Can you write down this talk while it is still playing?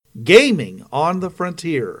Gaming on the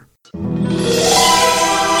Frontier.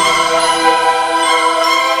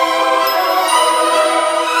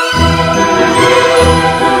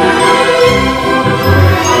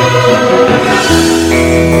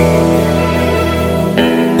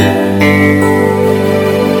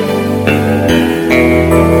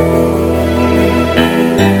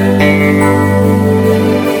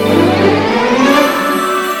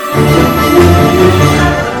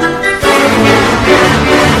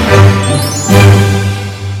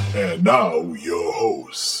 Now your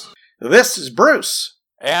hosts. This is Bruce.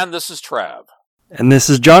 And this is Trav. And this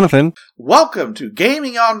is Jonathan. Welcome to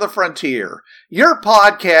Gaming on the Frontier, your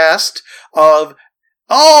podcast of,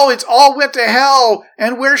 it's all went to hell,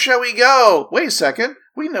 and where shall we go? Wait a second,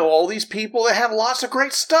 we know all these people that have lots of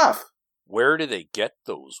great stuff. Where do they get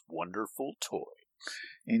those wonderful toys?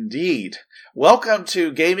 Indeed. Welcome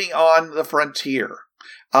to Gaming on the Frontier.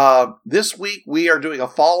 This week we are doing a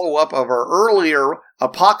follow-up of our earlier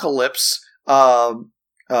Apocalypse,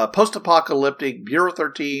 post-apocalyptic, Bureau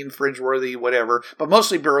 13, Fringeworthy, whatever, but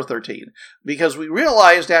mostly Bureau 13, because we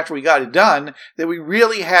realized after we got it done that we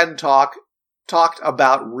really hadn't talked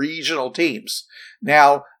about regional teams.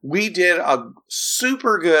 Now, we did a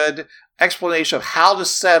super good explanation of how to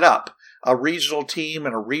set up a regional team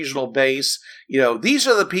and a regional base. You know, these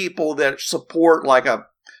are the people that support like I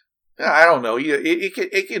don't know,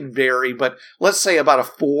 it can vary, but let's say about a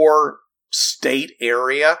 4-state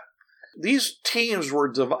area. These teams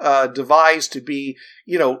were devised to be,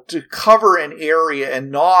 to cover an area and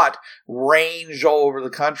not range all over the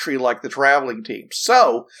country like the traveling teams.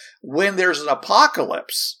 So when there's an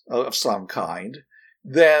apocalypse of some kind,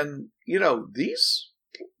 then,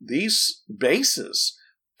 these bases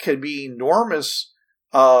can be enormous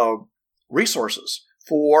resources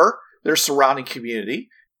for their surrounding community,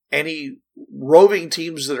 any roving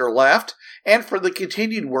teams that are left, and for the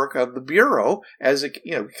continued work of the Bureau,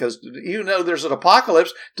 because there's an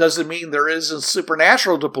apocalypse doesn't mean there isn't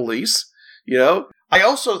supernatural to police. I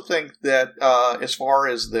also think that as far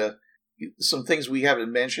as some things we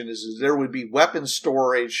haven't mentioned is there would be weapon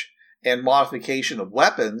storage and modification of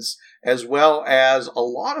weapons, as well as a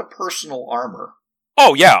lot of personal armor.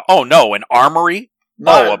 Oh yeah. Oh no, an armory.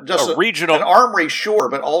 Not just a regional an armory, sure,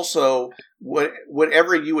 but also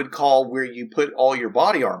whatever you would call where you put all your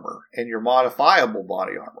body armor and your modifiable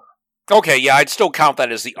body armor. Okay, yeah, I'd still count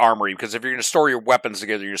that as the armory, because if you're going to store your weapons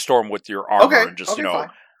together, you store them with your armor and just fine. armory.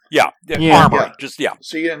 Yeah. Just yeah.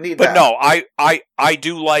 So you didn't need but that. But no, I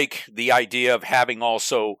do like the idea of having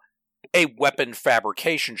also a weapon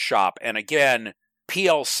fabrication shop, and again,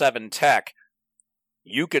 PL7 Tech.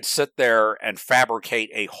 You could sit there and fabricate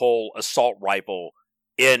a whole assault rifle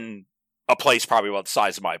in a place probably about the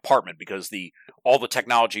size of my apartment, because all the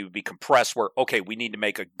technology would be compressed where, okay, we need to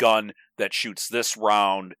make a gun that shoots this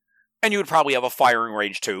round, and you would probably have a firing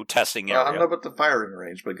range too, testing area. I don't know about the firing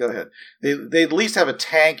range, but go ahead. They at least have a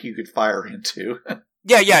tank you could fire into.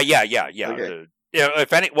 Yeah. Okay.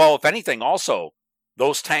 If anything, also,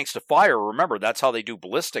 those tanks to fire, remember, that's how they do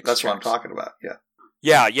ballistics. That's what I'm talking about,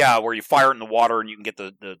 yeah. Yeah, where you fire it in the water and you can get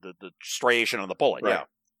the striation of the bullet, right. Yeah.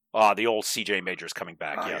 The old CJ Majors coming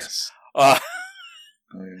back, yes. But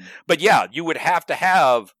yeah, you would have to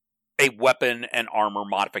have a weapon and armor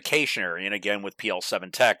modification area. And again, with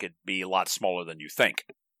PL7 Tech, it'd be a lot smaller than you think,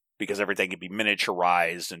 because everything could be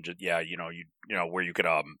miniaturized and just, where you could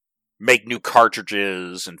make new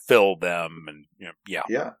cartridges and fill them and yeah.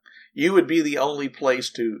 Yeah. You would be the only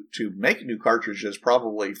place to make new cartridges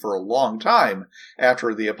probably for a long time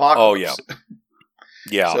after the apocalypse. Oh, yeah.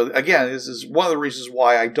 Yeah. So again, this is one of the reasons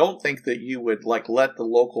why I don't think that you would let the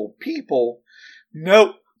local people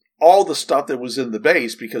know all the stuff that was in the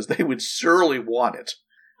base, because they would surely want it.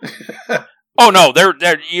 Oh no,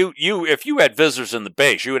 if you had visitors in the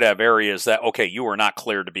base, you would have areas that, okay, you are not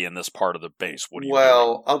cleared to be in this part of the base. What are you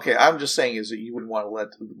doing? Okay, I'm just saying is that you wouldn't want to let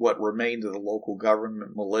what remained of the local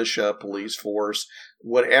government, militia, police force,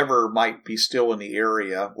 whatever might be still in the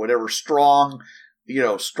area, whatever strong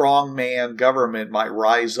man government might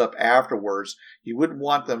rise up afterwards, you wouldn't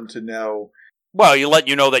want them to know. Well,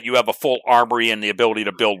 you know that you have a full armory and the ability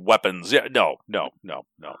to build weapons. Yeah, no.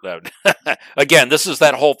 Again, this is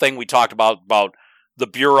that whole thing we talked about the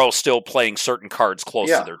Bureau still playing certain cards close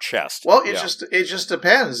to their chest. Well, it just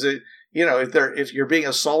depends. If you're being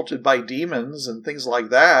assaulted by demons and things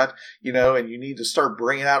like that, and you need to start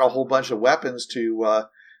bringing out a whole bunch of weapons to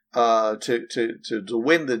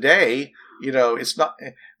win the day. It's not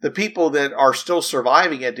the people that are still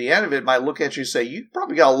surviving at the end of it might look at you and say, you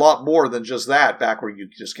probably got a lot more than just that back where you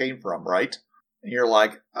just came from, right? And you're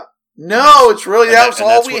like, No, it's really And that that- was and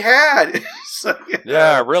all that's we what- had. So,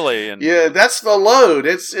 Yeah, really. And yeah, that's the load.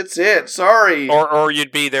 It's it. Sorry. or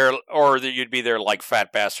you'd be there, like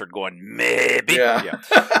fat bastard going maybe. Yeah.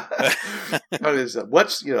 What is it?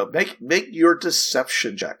 What's make your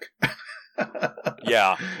deception check.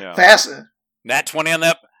 Yeah. Fast. Nat 20 on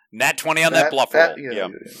that. Nat 20 on that bluff roll. Yeah.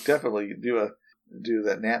 Definitely do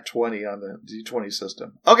that nat 20 on the D20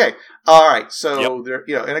 system. Okay, all right. So there,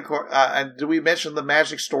 and of course, and do we mention the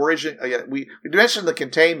magic storage? Yeah, we mentioned the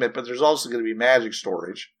containment, but there's also going to be magic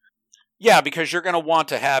storage. Yeah, because you're going to want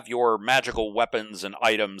to have your magical weapons and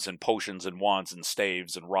items and potions and wands and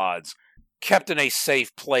staves and rods kept in a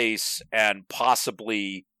safe place, and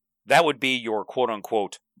possibly that would be your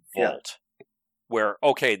quote-unquote vault, where,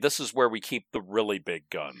 okay, this is where we keep the really big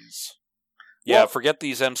guns. Yeah, Well, forget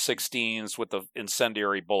these M16s with the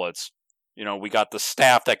incendiary bullets. We got the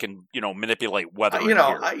staff that can, manipulate weather.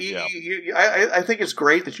 I think it's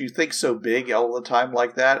great that you think so big all the time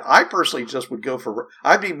like that. I personally just would go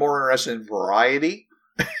I'd be more interested in variety.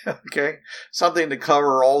 Okay, something to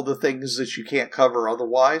cover all the things that you can't cover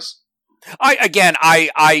otherwise.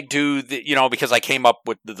 I do because I came up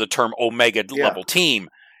with the term Omega level team.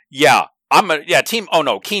 Yeah, Team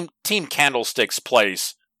Candlestick's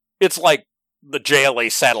place. It's like the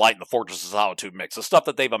JLA Satellite and the Fortress of Solitude mix. The stuff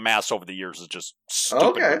that they've amassed over the years is just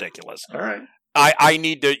stupid ridiculous. All right. I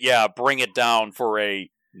need to bring it down for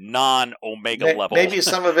a non-Omega level. Maybe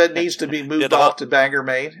some of it needs to be moved off to Bangor,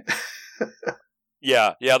 Maine.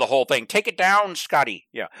 Yeah, the whole thing. Take it down, Scotty.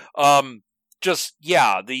 Yeah. The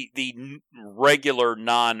regular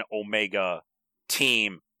non-Omega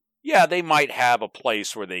team. Yeah, they might have a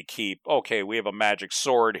place where they keep, okay, we have a magic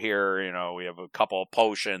sword here, we have a couple of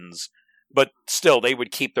potions, but still, they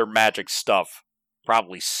would keep their magic stuff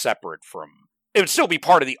probably separate from. It would still be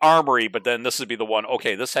part of the armory, but then this would be the one,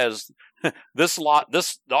 okay, this has, the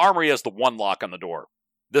armory has the one lock on the door.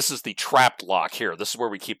 This is the trapped lock here. This is where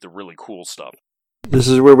we keep the really cool stuff. This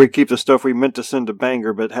is where we keep the stuff we meant to send to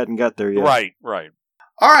Bangor but hadn't got there yet. Right.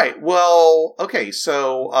 All right. Well, okay.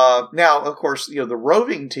 So now, of course, the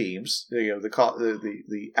roving teams,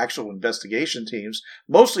 the actual investigation teams,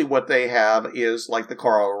 mostly what they have is like the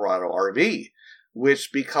Colorado RV,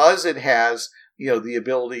 which because it has the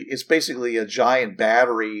ability, it's basically a giant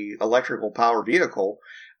battery electrical power vehicle.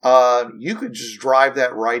 You could just drive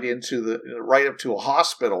that right up to a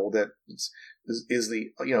hospital that is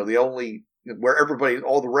the only. Where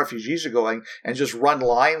all the refugees are going, and just run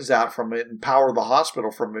lines out from it and power the hospital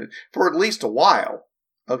from it for at least a while.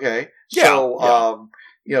 Okay. That's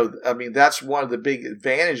one of the big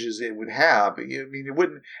advantages it would have. It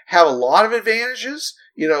wouldn't have a lot of advantages,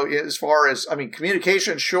 as far as,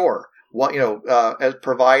 communication, sure. As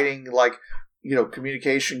providing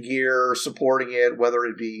communication gear, supporting it, whether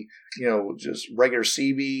it be, just regular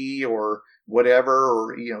CB or whatever,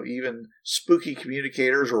 or even spooky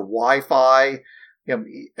communicators or Wi-Fi.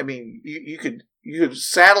 You could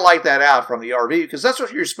satellite that out from the RV, because that's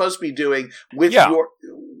what you're supposed to be doing with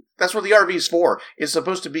that's what the RV is for. It's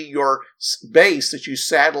supposed to be your base that you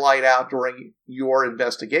satellite out during your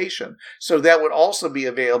investigation. So that would also be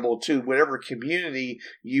available to whatever community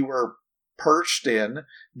you were perched in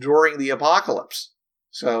during the apocalypse.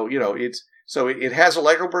 So it has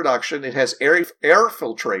electrical production, it has air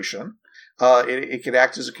filtration. It could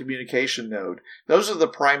act as a communication node. Those are the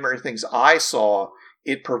primary things I saw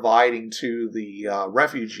it providing to the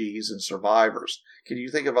refugees and survivors. Can you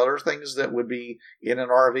think of other things that would be in an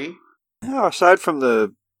RV? Yeah, aside from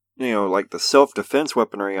the, like the self-defense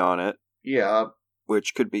weaponry on it. Yeah.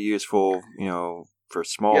 Which could be useful, for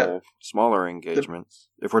smaller engagements.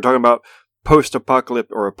 If we're talking about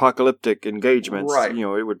post-apocalyptic or apocalyptic engagements, right.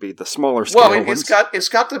 It would be the smaller scale ones. It's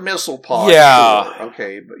got the missile pod, sure,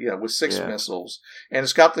 okay, but with 6 missiles, and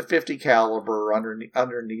it's got the 50 caliber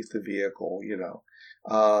underneath the vehicle,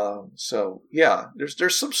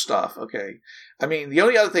 there's some stuff. Okay, the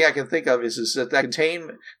only other thing I can think of is that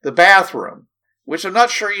contain the bathroom, which I'm not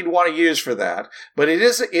sure you'd want to use for that, but it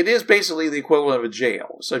is basically the equivalent of a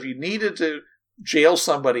jail. So if you needed to jail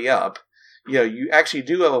somebody up, you actually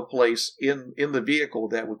do have a place in the vehicle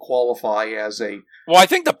that would qualify as a... Well, I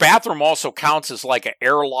think the bathroom also counts as like an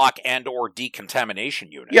airlock and or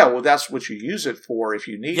decontamination unit. Yeah, well, that's what you use it for if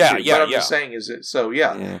you need to. What I'm just saying is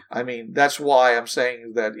that, that's why I'm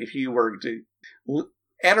saying that if you were to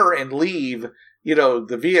enter and leave,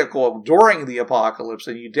 the vehicle during the apocalypse,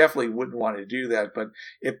 then you definitely wouldn't want to do that. But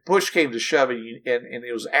if push came to shove and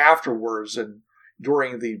it was afterwards and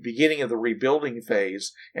during the beginning of the rebuilding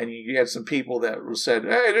phase, and you had some people that said,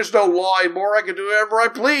 hey, there's no law anymore, I can do whatever I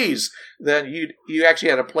please, then you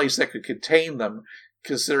actually had a place that could contain them,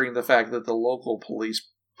 considering the fact that the local police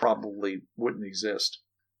probably wouldn't exist.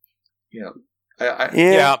 Yeah. I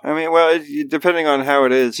mean, well, depending on how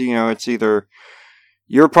it is, it's either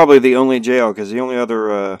you're probably the only jail because the only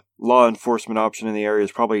other law enforcement option in the area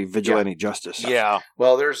is probably vigilante justice. Yeah.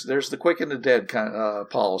 Well, there's the quick and the dead kind of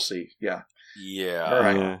policy. Yeah. Yeah. All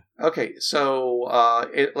right. Yeah. Okay. So,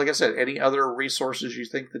 like I said, any other resources you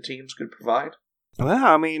think the teams could provide? Well,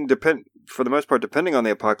 I mean, for the most part, depending on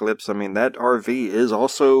the apocalypse, I mean, that RV is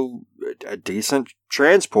also a decent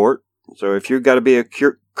transport. So if you've got to be a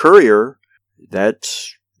courier,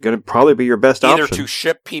 that's going to probably be your best option. Either to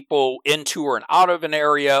ship people into or out of an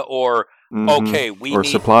area, or okay, we need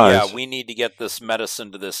supplies. Yeah, we need to get this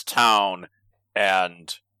medicine to this town,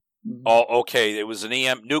 and okay, it was an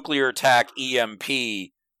nuclear attack, EMP.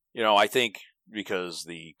 I think because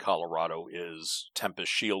the Colorado is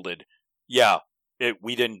Tempest shielded. Yeah,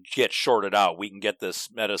 we didn't get shorted out. We can get this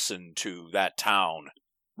medicine to that town.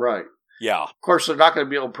 Right. Yeah. Of course, they're not going to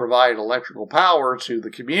be able to provide electrical power to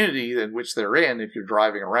the community in which they're in if you're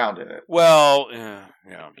driving around in it. Well, yeah.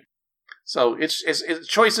 So it's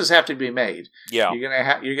choices have to be made. Yeah. You're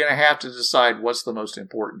gonna have to decide what's the most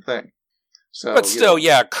important thing. So, but still,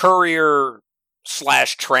 courier /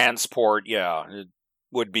 transport, it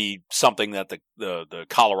would be something that the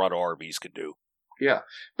Colorado RVs could do. Yeah,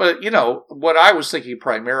 but what I was thinking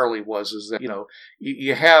primarily is that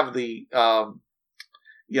you have the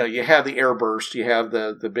you have the airburst, you have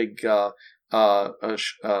the big the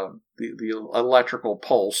electrical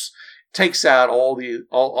pulse, takes out all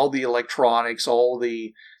the electronics, all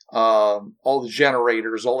the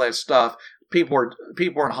generators, all that stuff. People are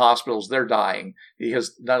in hospitals, they're dying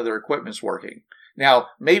because none of their equipment's working. Now,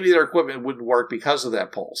 maybe their equipment wouldn't work because of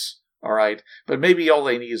that pulse. All right, but maybe all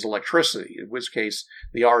they need is electricity. In which case,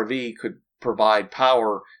 the RV could provide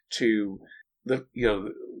power to the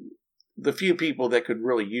few people that could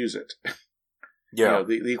really use it. Yeah,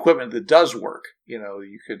 the equipment that does work.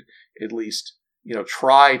 You could at least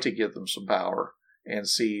try to give them some power and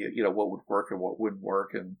see what would work and what wouldn't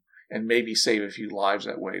work, and maybe save a few lives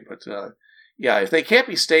that way. But if they can't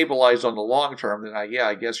be stabilized on the long term, then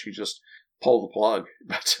I guess you just pull the plug.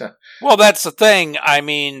 But well, that's the thing. I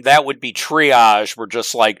mean, that would be triage. We're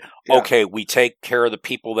just like, okay, we take care of the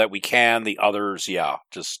people that we can. The others,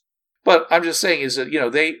 just. But I'm just saying is that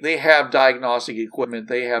they have diagnostic equipment.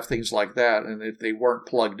 They have things like that, and if they weren't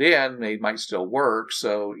plugged in, they might still work.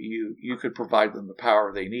 So you could provide them the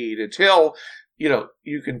power they need until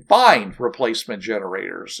you can find replacement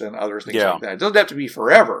generators and other things like that. It doesn't have to be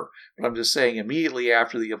forever, but I'm just saying immediately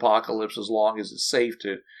after the apocalypse, as long as it's safe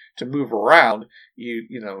to move around, you'd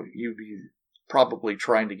be probably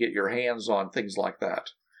trying to get your hands on things like that.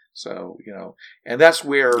 So, and that's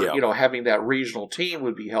where, having that regional team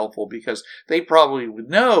would be helpful because they probably would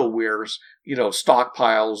know where,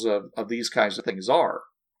 stockpiles of these kinds of things are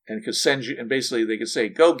and could send you, and basically they could say,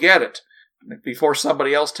 go get it before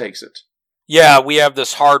somebody else takes it. Yeah, we have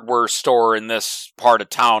this hardware store in this part of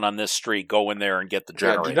town on this street. Go in there and get the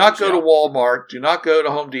generators. Do not go to Walmart. Do not go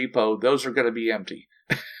to Home Depot. Those are going to be empty.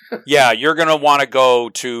 Yeah, you're going to want to go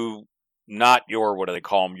to not your, what do they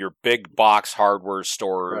call them, your big box hardware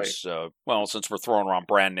stores. Right. Well, since we're throwing around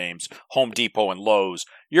brand names, Home Depot and Lowe's.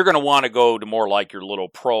 You're going to want to go to more like your little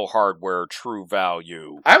Pro Hardware, True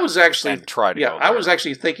Value. I was actually go there. I was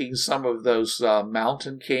actually thinking some of those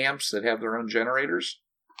mountain camps that have their own generators.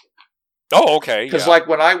 Oh, okay. Because like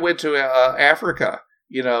when I went to Africa,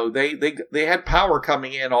 they had power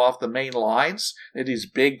coming in off the main lines. They had these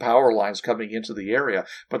big power lines coming into the area.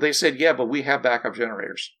 But they said, but we have backup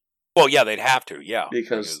generators. Well, yeah, they'd have to,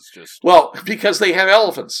 Because they have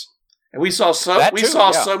elephants. And we saw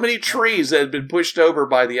so many trees that had been pushed over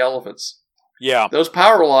by the elephants. Yeah. Those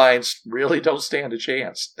power lines really don't stand a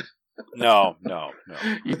chance. No.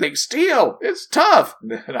 You think steel, it's tough.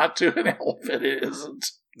 Not to an elephant, it isn't.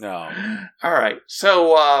 No. All right.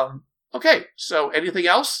 So, okay. So, anything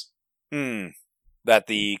else? That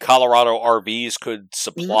the Colorado RVs could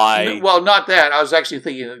supply? Well, not that. I was actually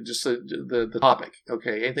thinking just the topic.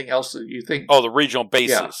 Okay. Anything else that you think? Oh, the regional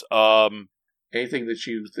bases. Yeah. Anything that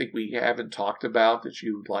you think we haven't talked about that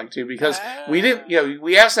you'd like to? Because we didn't,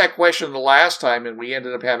 we asked that question the last time and we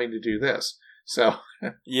ended up having to do this. So,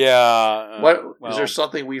 yeah. Is there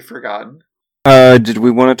something we've forgotten? Did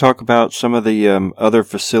we want to talk about some of the other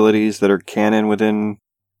facilities that are canon within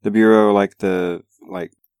the Bureau, like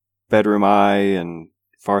Bedroom Eye and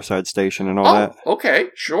Farside Station and all that? Okay,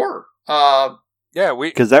 sure.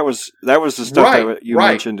 Because that was the stuff that you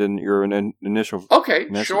mentioned in your initial. Okay,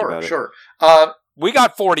 sure. We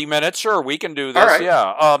got 40 minutes. Sure, we can do this. Right.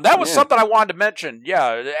 Yeah. That was something I wanted to mention.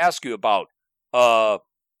 Yeah, to ask you about.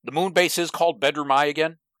 The moon base is called Bedroom Eye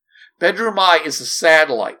again. Bedroom Eye is a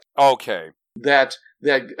satellite Okay. that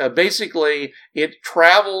basically it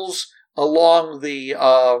travels along the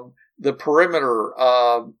perimeter,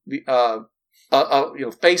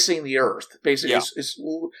 facing the Earth. Basically, it's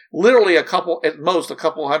literally at most a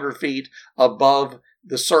couple hundred feet above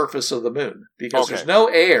the surface of the moon, because there's no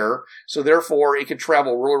air, so therefore it can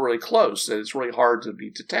travel really, really close, and it's really hard to be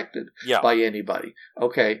detected by anybody.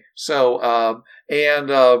 Okay, so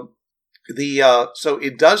so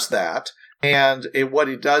it does that, and what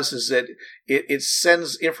it does is that it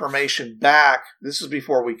sends information back. This is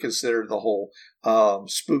before we considered the whole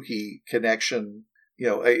spooky connection.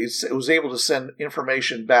 It was able to send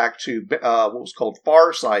information back to what was called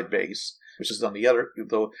Far Side Base, which is on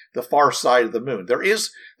the far side of the moon. There is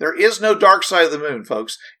no dark side of the moon,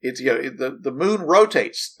 folks. It's the moon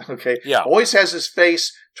rotates. Okay, always has its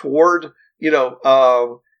face toward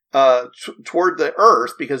toward the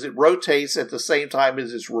Earth, because it rotates at the same time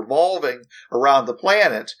as it's revolving around the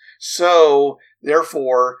planet. So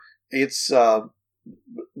therefore, it's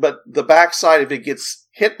but the backside of it gets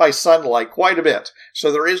hit by sunlight quite a bit.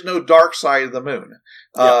 So there is no dark side of the moon.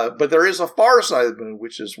 But there is a far side of the moon,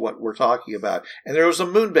 which is what we're talking about. And there was a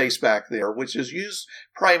moon base back there, which is used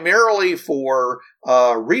primarily for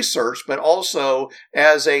research, but also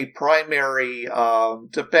as a primary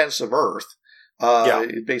defense of Earth.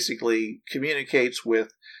 It basically communicates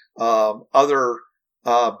with other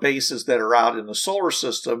bases that are out in the solar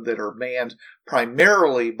system that are manned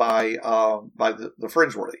primarily by the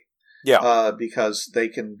Fringeworthy. Because they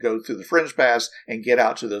can go through the fringe pass and get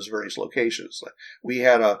out to those various locations. We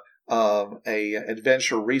had a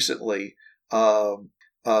adventure recently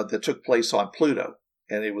that took place on Pluto,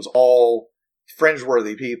 and it was all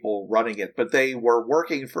Fringeworthy people running it, but they were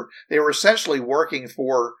essentially working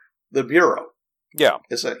for the Bureau. Yeah,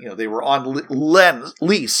 they were on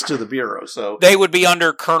lease to the Bureau, so they would be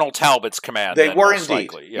under Colonel Talbot's command. They were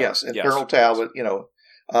indeed, yes, and Colonel Talbot.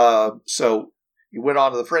 So you went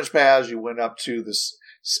onto the fringe paths, you went up to this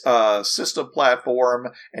system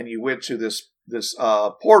platform, and you went to this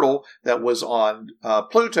portal that was on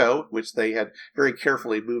Pluto, which they had very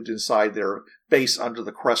carefully moved inside their base under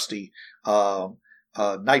the crusty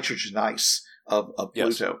nitrogen ice of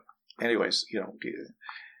Pluto. Anyways,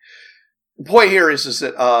 the point here is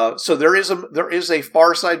that so there is a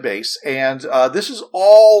far side base, and this has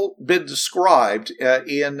all been described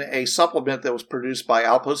in a supplement that was produced by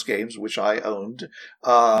Outpost Games, which I owned,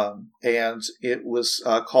 and it was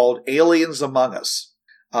called Aliens Among Us.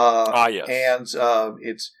 Yes. And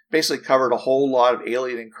it's basically covered a whole lot of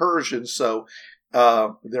alien incursions. So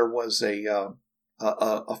there was a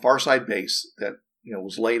far side base that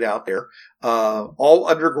was laid out there, all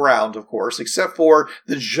underground, of course, except for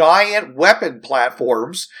the giant weapon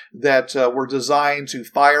platforms that were designed to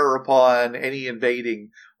fire upon any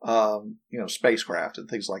invading, spacecraft and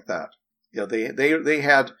things like that. They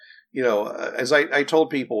had, as I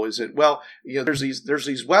told people, is that, there's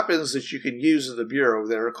these weapons that you can use in the Bureau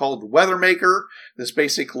that are called the Weathermaker. That's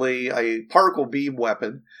basically a particle beam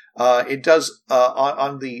weapon. It does,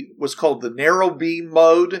 on what's called the narrow beam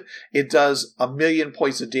mode, it does 1,000,000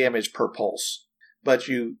 points of damage per pulse. But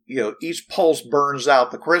each pulse burns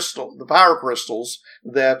out the power crystals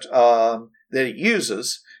that it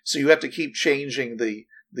uses. So you have to keep changing the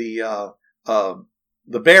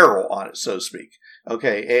barrel on it, so to speak.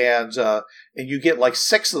 Okay. And you get like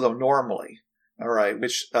 6 of them normally. All right.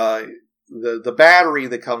 Which, the battery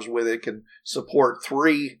that comes with it can support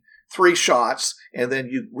three shots, and then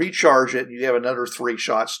you recharge it, and you have another 3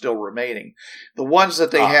 shots still remaining. The ones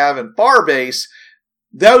that they have in Farbase,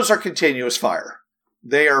 those are continuous fire.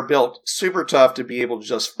 They are built super tough to be able to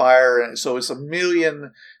just fire, and so it's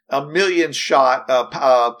 1,000,000 shot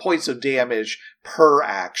points of damage per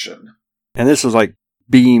action. And this is like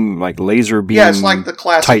laser beam. Yeah, it's like the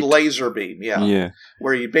classic tight laser beam. Yeah,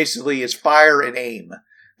 where you basically it's fire and aim.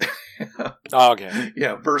 Okay.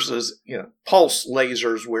 Versus, pulse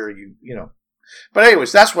lasers where But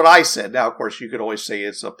anyways, that's what I said. Now, of course, you could always say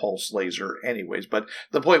it's a pulse laser anyways. But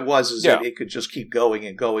the point was that it could just keep going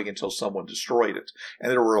and going until someone destroyed it.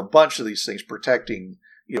 And there were a bunch of these things protecting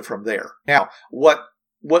from there. Now, what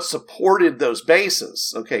supported those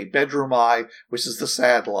bases? Okay, Bedroom Eye, which is the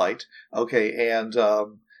satellite. Okay, and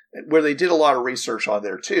where they did a lot of research on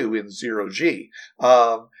there too in 0G.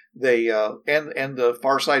 They and the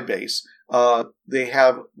Farside base, they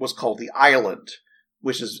have what's called the Island,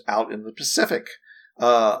 which is out in the Pacific.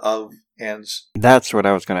 That's what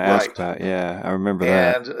I was going to ask about. Yeah, I remember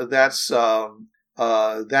that. And that's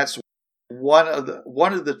one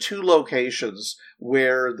of the 2 locations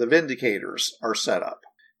where the Vindicators are set up.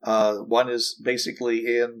 One is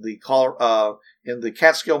basically in the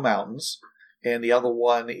Catskill Mountains, and the other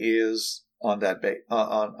one is on that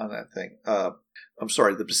on that thing. I'm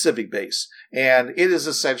sorry, the Pacific base, and it is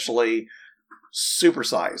essentially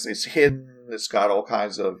supersized. It's hidden. It's got all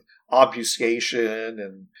kinds of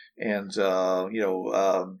obfuscation and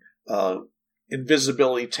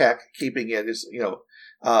invisibility tech, keeping it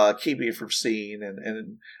from seeing,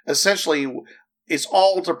 and essentially it's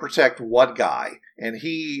all to protect one guy, and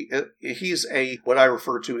he's what I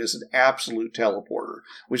refer to as an absolute teleporter,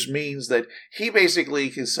 which means that he basically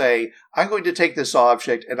can say, I'm going to take this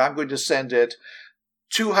object and I'm going to send it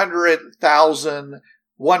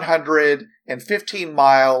 200,115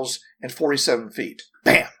 miles and 47 feet.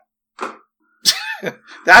 Bam!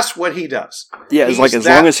 That's what he does. Yeah, it's like as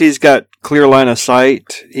long as he's got clear line of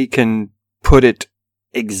sight, he can put it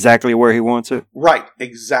exactly where he wants it. Right,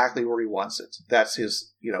 exactly where he wants it. That's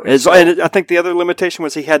his, And I think the other limitation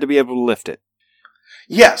was he had to be able to lift it.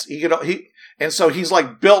 Yes, and so he's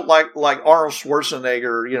like built like Arnold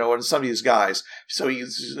Schwarzenegger, and some of these guys. So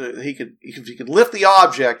he could lift the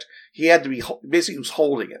object. He had to be basically he was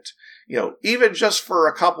holding it, even just for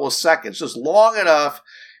a couple of seconds, just long enough.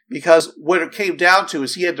 Because what it came down to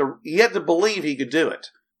is he had to believe he could do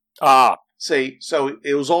it. So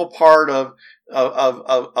it was all part of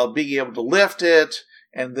being able to lift it,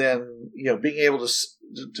 and then being able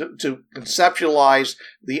to conceptualize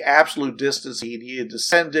the absolute distance he needed to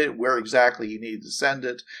send it, where exactly he needed to send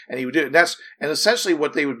it, and he would do it. And essentially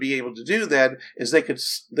what they would be able to do then is they could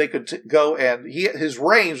go, and his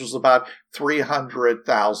range was about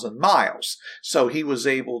 300,000 miles. So he was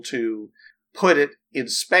able to put it in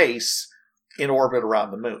space in orbit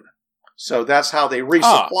around the moon. So that's how they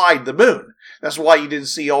resupplied the moon. That's why you didn't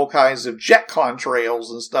see all kinds of jet contrails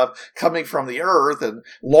and stuff coming from the Earth and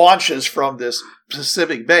launches from this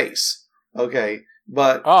Pacific base. Okay.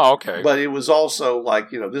 But it was also like,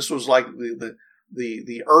 this was like the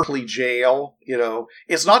earthly jail,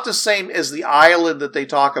 It's not the same as the island that they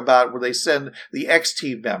talk about where they send the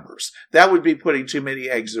X-Team members. That would be putting too many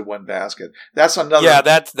eggs in one basket. That's another. Yeah,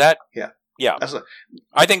 that. Yeah. Yeah,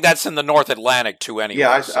 I think that's in the North Atlantic too. Anyway,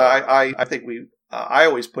 yeah, I think I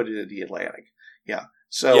always put it in the Atlantic. Yeah.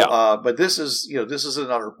 So, but this is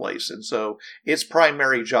another place, and so its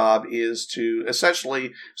primary job is to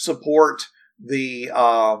essentially support the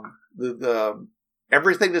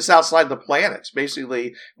everything that's outside the planet.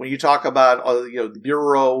 Basically, when you talk about the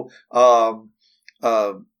Bureau,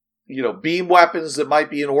 beam weapons that might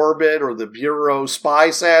be in orbit, or the Bureau spy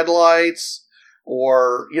satellites.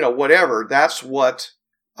 Or, whatever, that's what,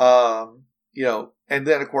 and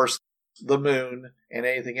then of course the moon and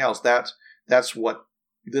anything else, that's what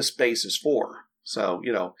this base is for. So,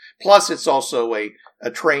 plus it's also a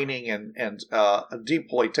training and a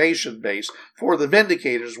deploytation base for the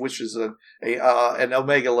Vindicators, which is an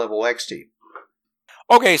Omega level X-Team.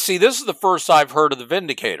 Okay, see, this is the first I've heard of the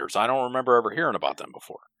Vindicators. I don't remember ever hearing about them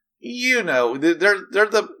before. They're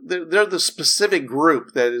the specific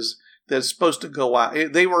group that's supposed to go out.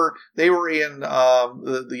 They were in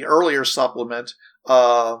the earlier supplement.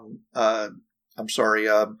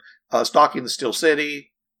 Stalking the Steel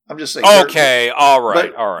City. I'm just saying. Okay, all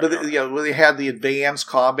right. But they had the advanced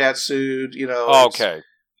combat suit. Okay,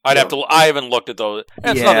 I haven't looked at those.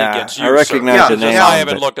 That's nothing against you. I recognize the name. I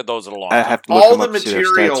haven't looked at those in a long time. I have to look all them the up to see their stats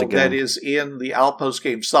material again. that is in the Outpost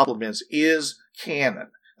game supplements is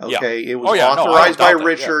canon. Okay, Yeah. It was authorized by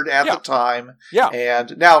Richard at Yeah. the time. Yeah.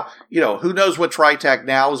 And now, who knows what TriTac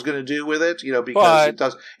now is going to do with it,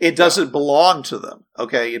 because it doesn't belong to them.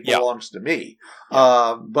 Okay, it belongs to me.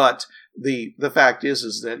 But the fact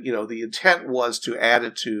is that, the intent was to add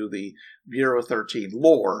it to the Bureau 13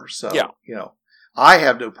 lore. So, I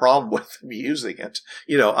have no problem with them using it,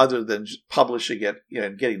 other than publishing it,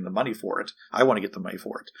 and getting the money for it. I want to get the money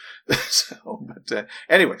for it.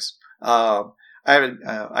 Anyways, I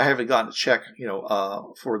haven't gotten a check,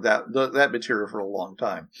 for that material for a long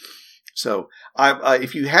time. So,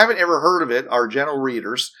 if you haven't ever heard of it, our general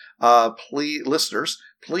readers, listeners,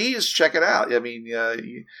 please check it out. I mean,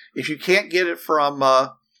 if you can't get it from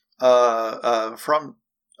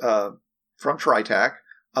TriTac,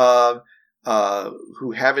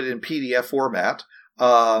 who have it in PDF format,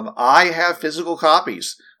 I have physical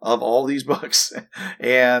copies of all these books,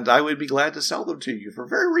 and I would be glad to sell them to you for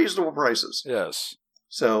very reasonable prices. Yes.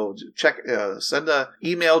 So send an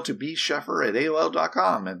email to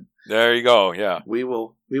bsheffer@AOL.com, and there you go. Yeah, we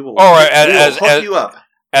will hook you up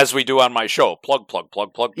as we do on my show. Plug.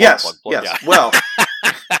 Yes. Yeah. Well,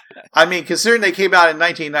 I mean, considering they came out in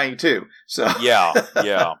 1992, so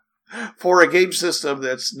yeah. for a game system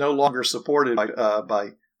that's no longer supported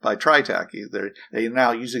by by TriTac. They're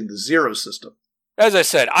now using the Zero system. As I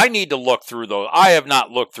said, I need to look through those. I have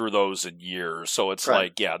not looked through those in years, so it's Right.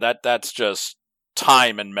 like, yeah, that's just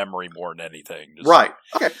time and memory more than anything. Just, Right.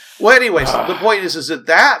 Okay. Well, anyways, the point is that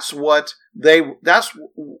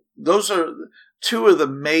those are two of the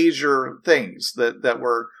major things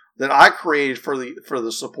that I created for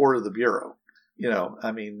the support of the Bureau.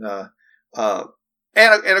 I mean, and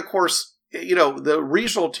of course, the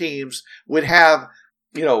regional teams would have,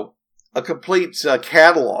 a complete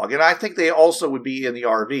catalog, and I think they also would be in the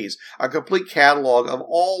RVs, a complete catalog of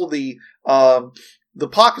all the not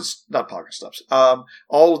pocket stops,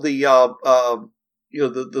 all of the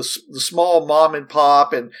the small mom and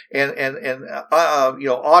pop and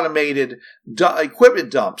automated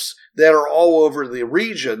equipment dumps that are all over the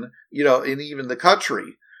region, and even the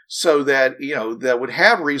country, so that that would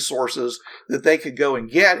have resources that they could go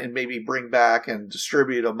and get and maybe bring back and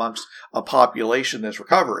distribute amongst a population that's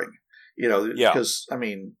recovering. Because I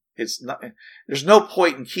mean, it's not. There's no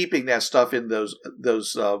point in keeping that stuff in those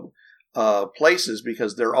places,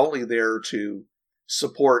 because they're only there to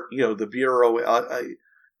support the Bureau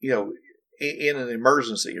in an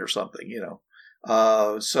emergency or something.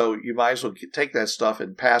 So you might as well take that stuff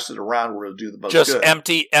and pass it around where it'll do the most just good.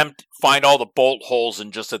 empty, find all the bolt holes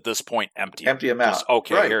and just at this point empty them out.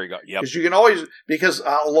 Okay, right. Here you go. Yep. Because you can always, because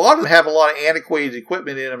a lot of them have a lot of antiquated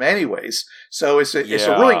equipment in them anyways. So it's a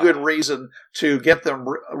really good reason to get them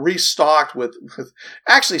restocked with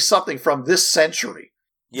actually something from this century.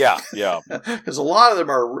 Yeah. Because a lot of them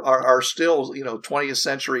are still 20th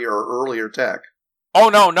century or earlier tech. Oh,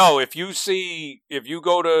 no. If you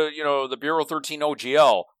go to, the Bureau 13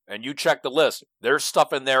 OGL and you check the list, there's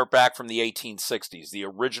stuff in there back from the 1860s, the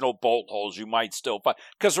original bolt holes you might still find.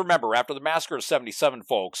 Because remember, after the Massacre of 77,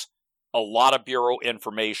 folks, a lot of Bureau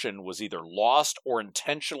information was either lost or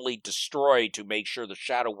intentionally destroyed to make sure the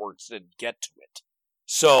Shadow Works didn't get to it.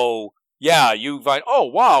 So, yeah, you find,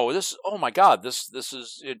 oh my God, this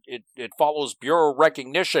is, it follows Bureau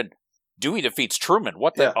recognition. Dewey defeats Truman.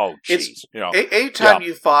 What the? Yeah. Oh, jeez. Anytime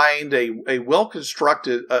you find a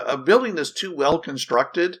well-constructed, a building that's too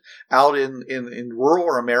well-constructed out in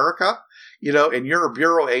rural America, and you're a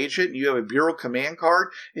Bureau agent and you have a Bureau command card,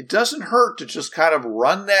 it doesn't hurt to just kind of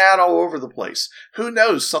run that all over the place. Who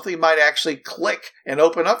knows? Something might actually click and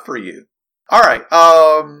open up for you. All right.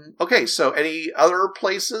 Okay. So any other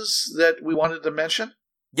places that we wanted to mention?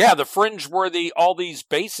 Yeah, the Fringeworthy, all these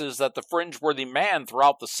bases that the Fringeworthy man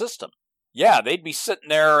throughout the system. Yeah, they'd be sitting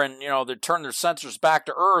there and, they'd turn their sensors back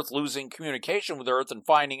to Earth, losing communication with Earth and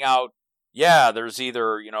finding out, there's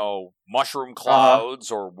either, mushroom clouds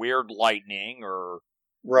or weird lightning or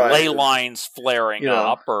ley lines flaring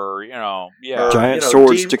up or, giant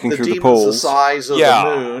swords sticking through the poles. The size of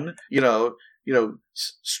the moon,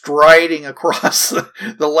 striding across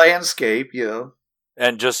the landscape,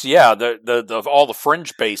 And just, the all the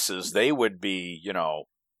fringe bases, they would be,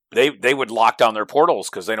 They would lock down their portals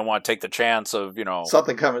because they don't want to take the chance of,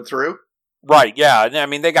 something coming through. Right, yeah. I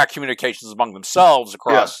mean, they got communications among themselves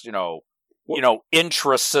across,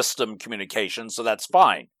 intra-system communications, so that's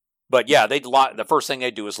fine. But yeah, the first thing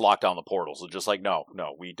they do is lock down the portals. They're just like, no,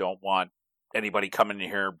 we don't want anybody coming in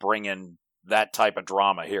here bringing that type of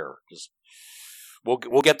drama here. Just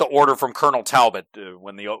we'll get the order from Colonel Talbot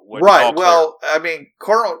when right. Well, I mean,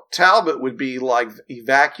 Colonel Talbot would be like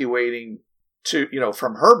evacuating to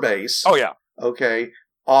from her base. Oh yeah. Okay,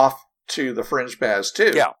 off to the Fringe Baz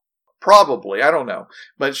too. Yeah. Probably, I don't know,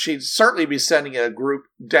 but she'd certainly be sending a group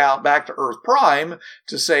down back to Earth Prime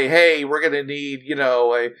to say, "Hey, we're going to need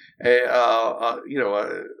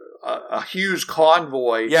a huge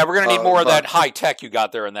convoy." Yeah, we're going to need more of that high tech you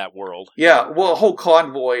got there in that world. Yeah, well, a whole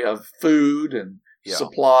convoy of food and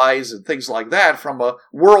supplies and things like that from a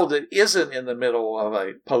world that isn't in the middle of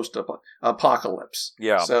a post-apocalypse.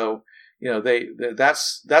 Yeah. So,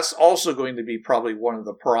 that's also going to be probably one of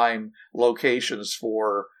the prime locations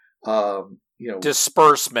for,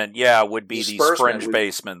 disbursement. Yeah, would be these fringe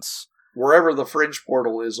basements. Wherever the fringe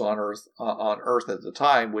portal is on Earth at the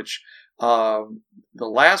time, which, the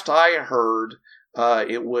last I heard,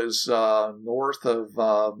 it was, north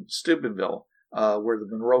of, Steubenville, where the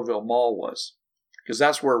Monroeville Mall was. Because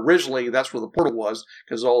that's where the portal was,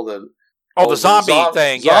 because all the zombie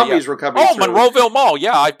thing. Zombies were coming through. Monroeville Mall.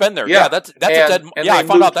 Yeah, I've been there. Yeah, that's a dead. I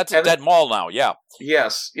found out that's a dead mall now. Yeah.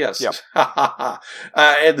 Yes. Yeah.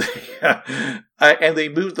 And they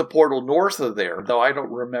moved the portal north of there, though I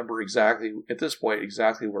don't remember exactly at this point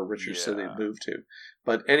where Richard said they moved to.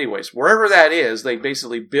 But anyways, wherever that is, they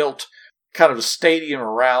basically built kind of a stadium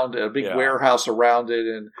around it, a big warehouse around it,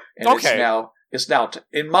 and it's now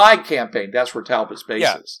in my campaign. That's where Talbot's base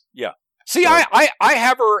is. Yeah. See, So- I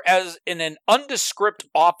have her as in an undescript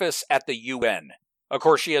office at the UN. Of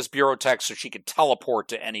course, she has bureau tech, so she could teleport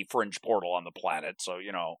to any fringe portal on the planet. So,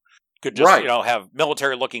 could just, Right. have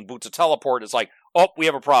military-looking boots of teleport. It's like, oh, we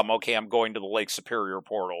have a problem. Okay, I'm going to the Lake Superior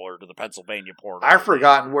portal or to the Pennsylvania portal. I've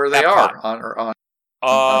forgotten where they Epcot. are on.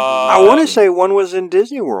 I want to say one was in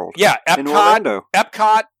Disney World. Yeah, in Epcot, Orlando.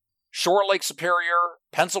 Shore Lake Superior,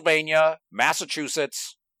 Pennsylvania,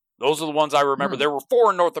 Massachusetts. Those are the ones I remember. Hmm. There were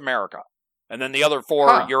 4 in North America. And then the other 4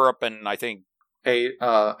 Huh. Europe and I think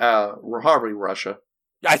Harvey, Russia.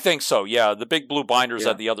 I think so, yeah. The big blue binder's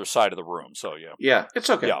Yeah. at the other side of the room, so yeah. Yeah, it's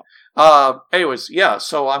okay. Yeah. Anyways, yeah.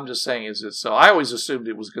 So I'm just saying, so I always assumed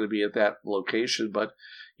it was going to be at that location, but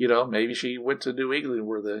maybe she went to New England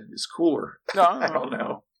where it's cooler. No, I don't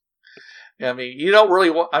know. I mean, you don't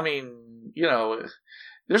really want. I mean,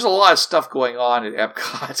 there's a lot of stuff going on at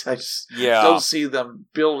Epcot. I just Yeah. don't see them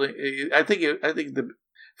building. I think the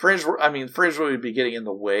Fringe would be getting in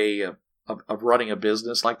the way of running a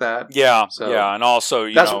business like that. Yeah, So, yeah, and also,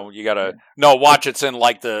 you that's know, you gotta watch it's in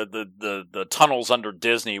like the tunnels under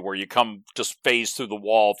Disney where you come just phase through the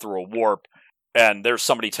wall through a warp, and there's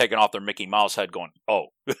somebody taking off their Mickey Mouse head, going, "Oh,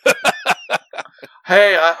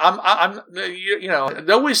 Hey, I'm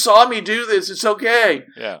nobody saw me do this. It's okay.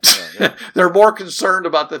 yeah, They're more concerned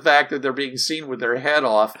about the fact that they're being seen with their head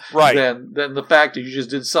off right, than the fact that you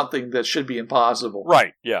just did something that should be impossible.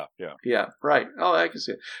 right, yeah." Yeah, right. Oh, I can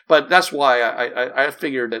see it. But that's why I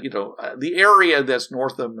figured that the area that's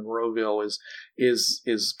north of Monroeville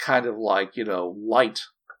is kind of like light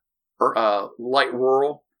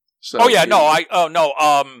rural. So Oh yeah,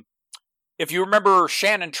 if you remember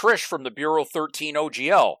Shannon Trish from the Bureau 13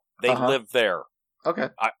 OGL, they Uh-huh. live there. Okay.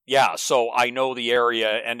 Yeah, so I know the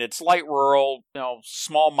area, and it's light rural,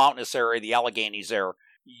 small mountainous area, the Alleghenies there.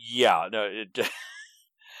 Yeah,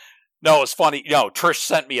 no, it's funny. Trish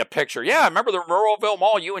sent me a picture. Yeah, I remember the Monroeville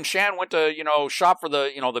Mall. You and Shan went to, shop for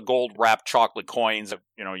the, the gold wrapped chocolate coins that,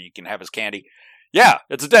 you can have as candy. Yeah,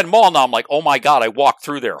 it's a dead mall now. I'm like, oh my God, I walked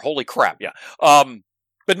through there. Holy crap. Yeah.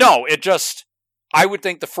 But no, I would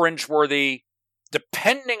think the Fringeworthy,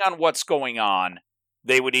 depending on what's going on,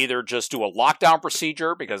 they would either just do a lockdown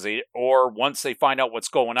procedure or once they find out what's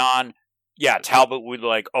going on, yeah, Talbot would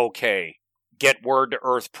okay, get word to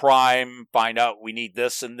Earth Prime, find out we need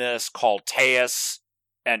this and this, call Teus,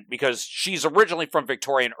 and because she's originally from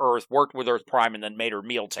Victorian Earth, worked with Earth Prime, and then made her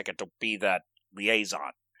meal ticket to be that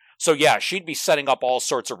liaison. So yeah, she'd be setting up all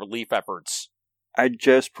sorts of relief efforts. I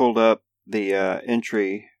just pulled up the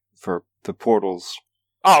entry for the portals.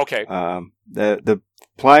 Oh, okay. The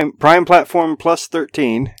Prime platform plus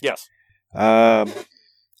 13. Yes.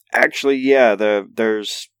 Actually, yeah.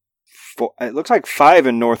 There's it looks like 5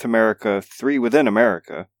 in North America, 3 within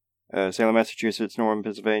America. Salem, Massachusetts, Northern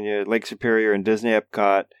Pennsylvania, Lake Superior, and Disney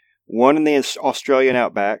Epcot. 1 in the Australian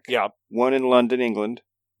outback. Yeah. 1 in London, England.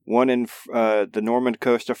 1 in the Norman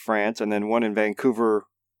coast of France, and then 1 in Vancouver,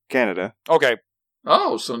 Canada. Okay.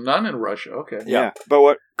 Oh, so none in Russia. Okay. Yeah. But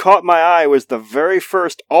what caught my eye was the very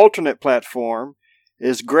first alternate platform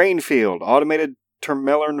is Grainfield, automated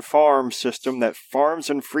Termellern farm system that farms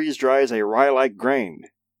and freeze dries a rye-like grain.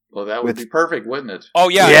 Well, that would be perfect, wouldn't it? Oh,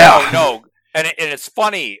 yeah. Yeah. No. And it's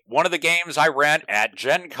funny. One of the games I ran at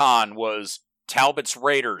Gen Con was Talbot's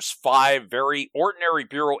Raiders, 5 very ordinary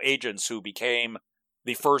Bureau agents who became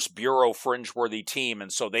the first Bureau Fringeworthy team.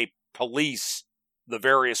 And so they police the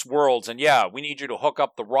various worlds. And yeah, we need you to hook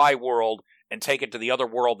up the Rye world and take it to the other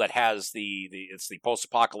world that has it's the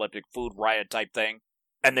post-apocalyptic food riot type thing.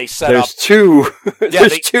 And they set There's up 2.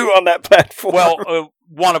 There's 2 on that platform. Well,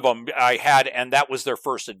 one of them I had, and that was their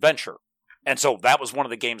first adventure. And so that was one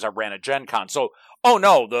of the games I ran at Gen Con. So, oh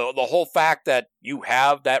no, the whole fact that you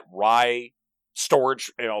have that rye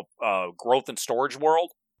storage, growth and storage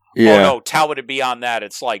world. yeah. Oh no, Talbot would be on that.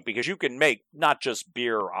 It's like, because you can make not just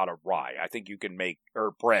beer out of rye. I think you can make,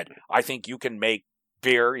 or bread. I think you can make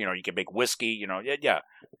beer, you can make whiskey, yeah.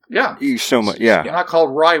 Yeah. So much, yeah. It's not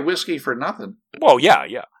called rye whiskey for nothing. Well, yeah.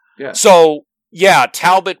 Yeah. So, yeah,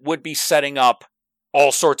 Talbot would be setting up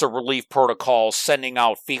all sorts of relief protocols, sending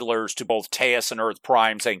out feelers to both Teus and Earth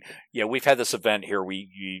Prime, saying, "Yeah, we've had this event here.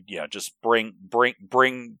 Just bring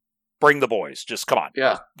the boys. Just come on."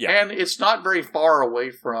 Yeah. Yeah. And it's not very far away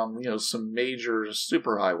from some major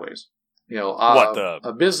superhighways.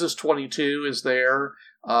 A Business 22 is there.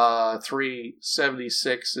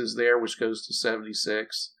 376 is there, which goes to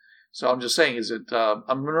 76. So I'm just saying, is it a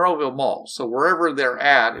Monroeville Mall? So wherever they're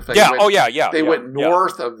at, if they went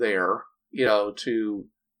north of there, to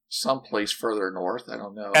someplace further north. I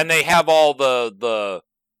don't know. And they have all the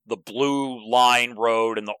the blue line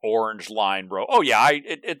road and the orange line road. Oh yeah,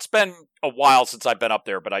 it's been a while since I've been up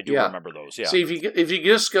there, but I do remember those. Yeah. See, if you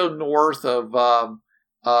just go north of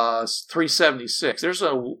 376, there's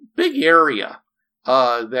a big area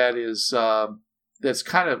that is that's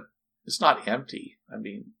kind of, it's not empty. I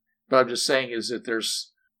mean, but I'm just saying is that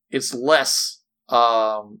it's less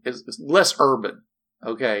urban.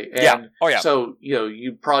 Okay. And yeah. Oh yeah. So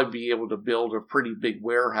you'd probably be able to build a pretty big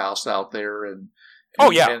warehouse out there, and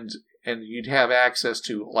you'd have access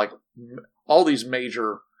to like all these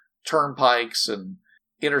major turnpikes and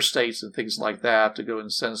interstates and things like that to go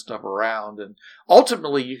and send stuff around. And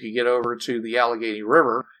ultimately you could get over to the Allegheny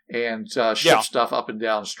River and ship stuff up and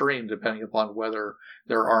downstream, depending upon whether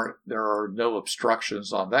there are no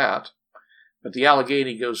obstructions on that. But the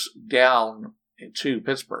Allegheny goes down to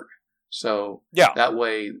Pittsburgh. So that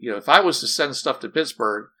way, if I was to send stuff to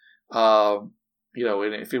Pittsburgh, and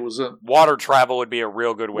if it was water travel would be a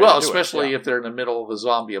real good way. Well, to do especially it. if they're in the middle of a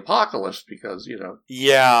zombie apocalypse, because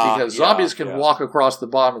because zombies can walk across the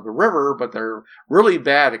bottom of the river, but they're really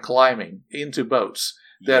bad at climbing into boats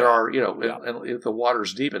that are and if the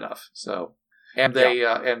water's deep enough. So and they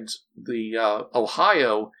and the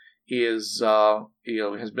Ohio is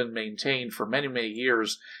has been maintained for many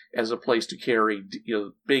years as a place to carry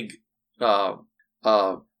big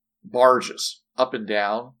barges up and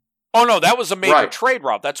down. Oh no, that was a major trade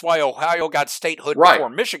route. That's why Ohio got statehood before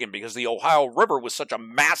Michigan, because the Ohio River was such a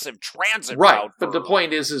massive transit route. But the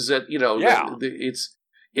point is that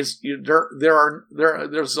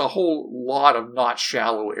there's a whole lot of not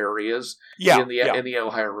shallow areas in the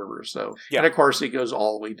Ohio River. So and of course it goes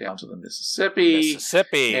all the way down to the Mississippi,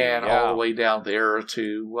 and all the way down there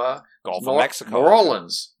to Gulf of Mexico,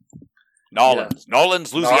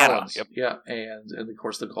 Nolens, Louisiana. Yep. And of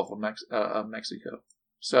course the Gulf of Mexico.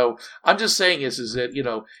 So I'm just saying is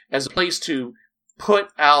that, as a place to put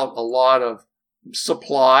out a lot of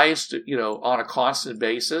supplies to, on a constant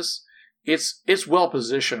basis, it's well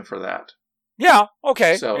positioned for that. Yeah.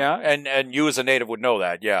 Okay. So, and you as a native would know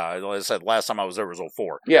that. Yeah. As I said, last time I was there was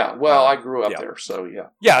 2004. Yeah. Well, I grew up there. So yeah.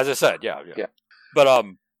 Yeah. As I said. Yeah. But,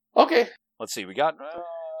 okay. Let's see. We got,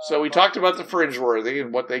 so we talked about the Fringeworthy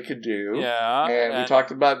and what they could do. Yeah. And we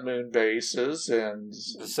talked about moon bases and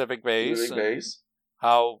Pacific base.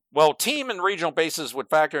 How team and regional bases would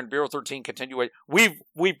factor in Bureau 13 continuation.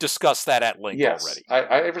 We've discussed that at length already.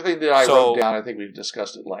 Everything that I wrote down, I think we've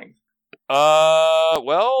discussed at length. 5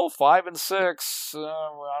 and 6.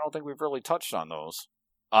 I don't think we've really touched on those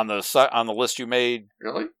on the list you made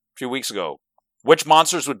a few weeks ago. Which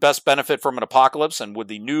monsters would best benefit from an apocalypse, and would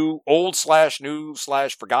the new forgotten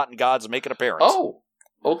gods make an appearance? Oh,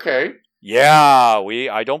 okay. Yeah,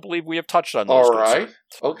 I don't believe we have touched on those. All right.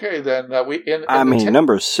 Okay, then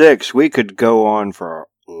number 6, we could go on for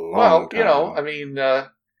a long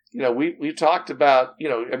time. we talked about,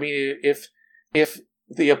 if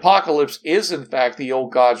the apocalypse is in fact the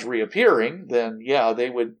old gods reappearing, then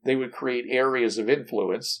they would create areas of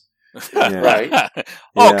influence. Right?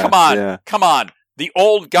 Come on. The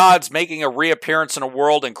old gods making a reappearance in a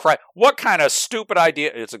world and what kind of stupid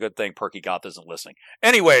idea? It's a good thing Perky Goth isn't listening.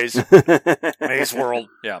 Anyways, Maze World.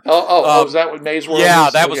 Yeah. Is that what Maze World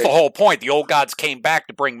is? That was the whole point. The old gods came back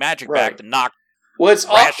to bring magic back to knock it's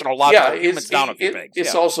rational logical humans down a few things.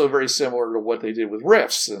 It's also very similar to what they did with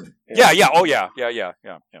Rifts. And yeah. And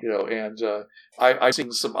I've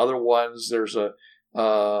seen some other ones. There's a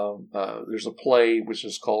play which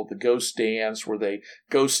is called The Ghost Dance, where they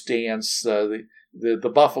ghost dance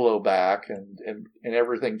the buffalo back, and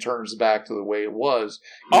everything turns back to the way it was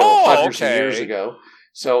hundreds of years ago.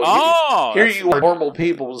 So here you are, normal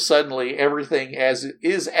people, suddenly everything as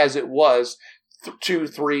it was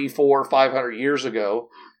 200, 300, 400, 500 years ago,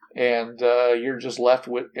 and you're just left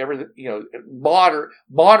with everything.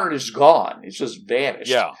 Modern is gone; it's just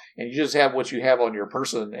vanished. Yeah, and you just have what you have on your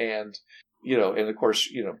person, and and of course,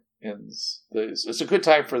 and it's a good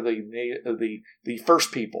time for the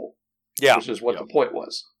first people. Yeah, which is what the point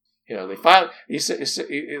was. They finally. He said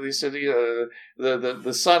the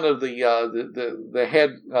son of the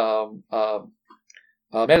head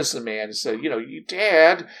medicine man said,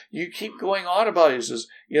 Dad, you keep going on about it. He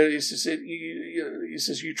says,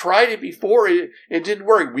 you tried it before, it didn't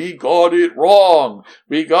work. We got it wrong.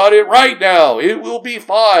 We got it right now. It will be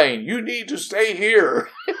fine. You need to stay here.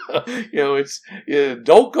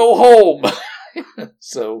 Don't go home.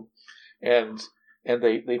 So, and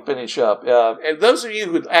they finish up. And those of you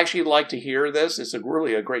who would actually like to hear this, it's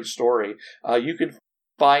really a great story. You can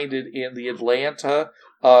find it in the Atlanta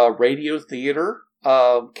Radio Theater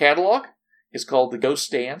catalog. It's called The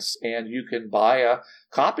Ghost Dance, and you can buy a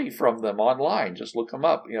copy from them online. Just look them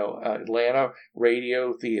up, Atlanta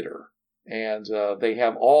Radio Theater. And they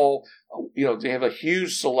have they have a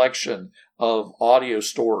huge selection of audio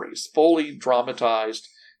stories, fully dramatized,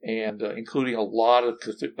 and including a lot of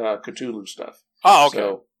Cthulhu stuff. Oh,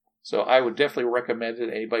 okay. So I would definitely recommend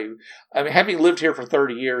it. Anybody, having lived here for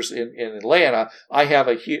 30 years in Atlanta, I have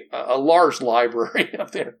a large library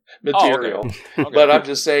of their material. Oh, okay. But I'm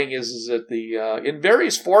just saying is that in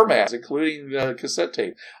various formats, including cassette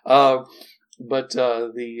tape. But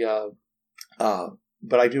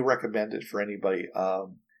I do recommend it for anybody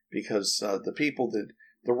because the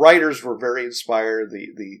writers were very inspired.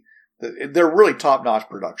 They're really top-notch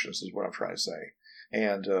productions, is what I'm trying to say.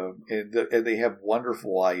 And they have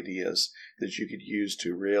wonderful ideas that you could use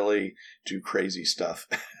to really do crazy stuff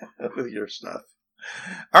with your stuff.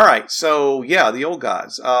 All right, so the old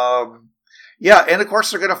gods. And of course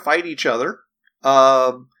they're going to fight each other.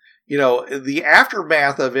 The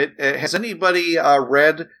aftermath of it. Has anybody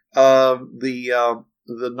read the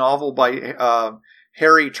novel by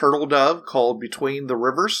Harry Turtledove called Between the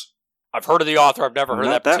Rivers? I've heard of the author. I've never heard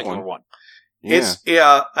of that particular one. Yeah.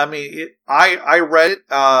 I read it.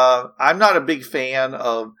 I'm not a big fan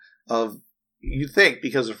of you think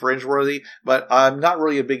because of Fringeworthy, but I'm not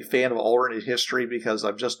really a big fan of alternate history because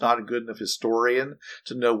I'm just not a good enough historian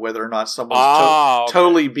to know whether or not someone's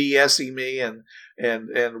totally BSing me and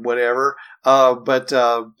whatever. But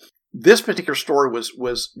this particular story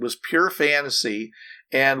was pure fantasy,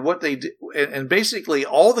 and what they did, and basically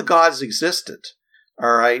all the gods existed.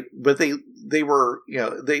 All right, but they were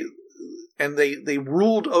they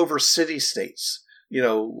ruled over city-states,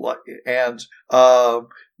 and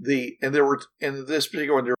there were, in this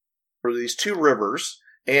particular one, there were these two rivers,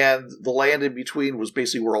 and the land in between was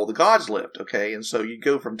basically where all the gods lived, okay? And so you'd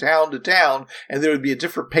go from town to town, and there would be a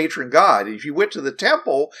different patron god. And if you went to the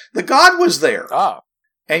temple, the god was there. Ah.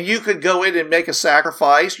 And you could go in and make a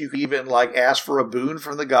sacrifice. You could even ask for a boon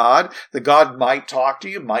from the god. The god might talk to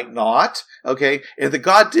you, might not. Okay. If the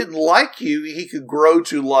god didn't like you, he could grow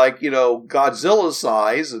to Godzilla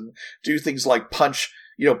size and do things like punch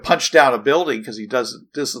down a building because he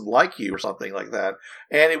doesn't like you or something like that.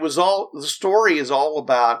 And the story is all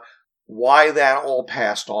about why that all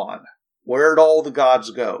passed on. Where did all the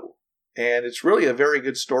gods go? And it's really a very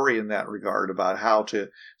good story in that regard about how to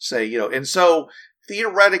say, and so,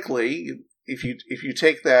 theoretically, if you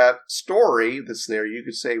take that story that's there, you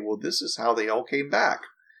could say, well, this is how they all came back.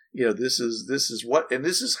 This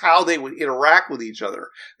is how they would interact with each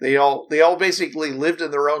other. They all basically lived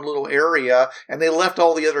in their own little area, and they left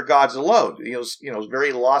all the other gods alone. It's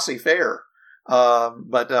very laissez-faire.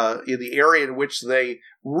 But in the area in which they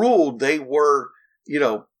ruled, they were, they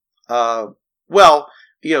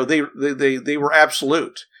were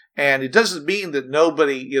absolute. And it doesn't mean that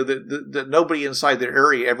nobody, that nobody inside their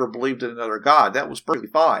area ever believed in another god. That was perfectly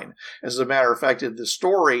fine. As a matter of fact, in the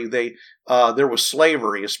story, there was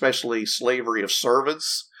slavery, especially slavery of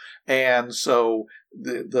servants. And so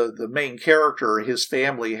the main character, his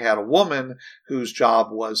family had a woman whose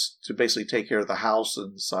job was to basically take care of the house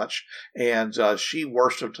and such. And she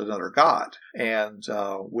worshipped another god, and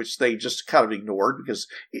which they just kind of ignored because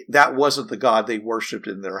that wasn't the god they worshipped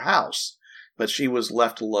in their house. But she was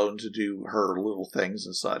left alone to do her little things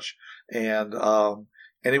and such, and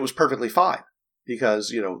it was perfectly fine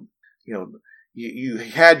because you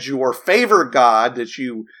had your favorite god that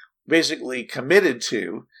you basically committed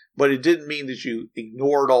to, but it didn't mean that you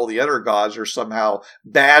ignored all the other gods or somehow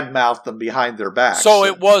badmouthed them behind their backs. So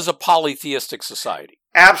it was a polytheistic society.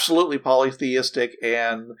 Absolutely polytheistic,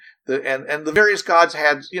 and the various gods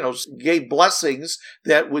had gave blessings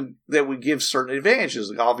that would give certain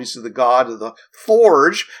advantages. Obviously, the god of the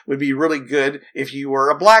forge would be really good if you were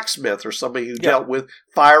a blacksmith or somebody who dealt with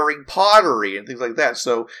firing pottery and things like that.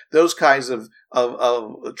 So those kinds of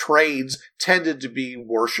trades tended to be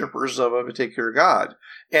worshippers of a particular god,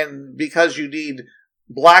 and because you need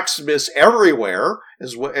blacksmiths everywhere,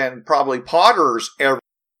 and probably potters everywhere,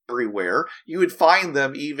 you would find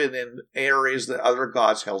them even in areas that other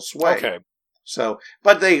gods held sway. Okay. So,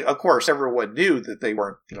 but they, of course, everyone knew that they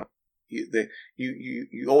weren't.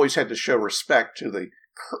 You always had to show respect to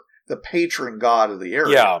the patron god of the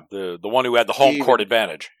area. Yeah, the one who had the home court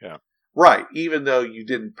advantage. Yeah. Right. Even though you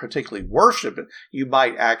didn't particularly worship it, you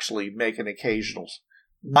might actually make an occasional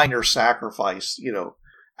minor sacrifice,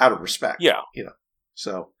 out of respect. Yeah.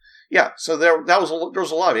 So. Yeah, so there was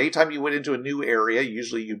a lot of it. Anytime you went into a new area,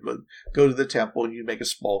 usually you would go to the temple and you'd make a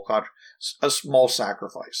small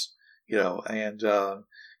sacrifice, and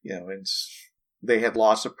they had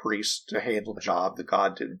lots of priests to handle the job. The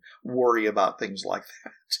god didn't worry about things like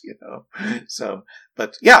that. you know. So,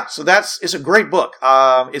 but yeah, so it's a great book.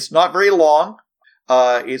 It's not very long.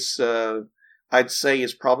 I'd say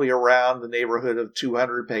it's probably around the neighborhood of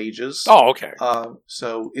 200 pages. Oh, okay.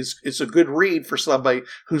 So it's a good read for somebody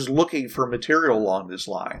who's looking for material along these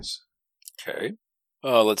lines. Okay.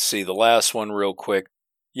 Let's see the last one real quick.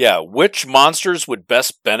 Yeah, which monsters would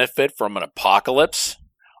best benefit from an apocalypse?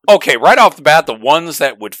 Okay, right off the bat, the ones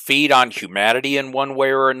that would feed on humanity in one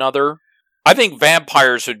way or another. I think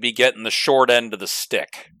vampires would be getting the short end of the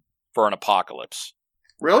stick for an apocalypse.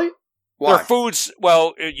 Really? Why? Their foods,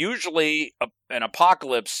 well, usually an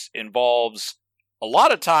apocalypse involves a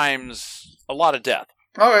lot of times a lot of death.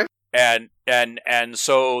 All right. And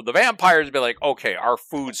so the vampires would be like, okay, our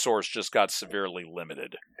food source just got severely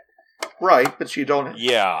limited. Right, but you don't.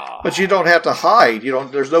 Yeah. But you don't have to hide.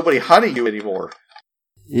 There's nobody hunting you anymore.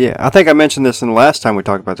 Yeah, I think I mentioned this in the last time we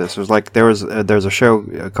talked about this. It was like there's a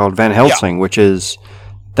show called Van Helsing, which is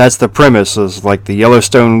that's the premise is like the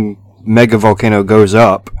Yellowstone mega volcano goes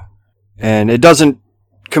up, and it doesn't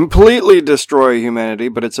completely destroy humanity,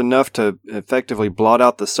 but it's enough to effectively blot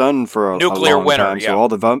out the sun for a nuclear long winter. time. Yeah. So all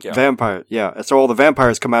the vampires, so all the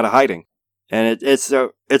vampires come out of hiding, and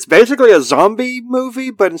it's basically a zombie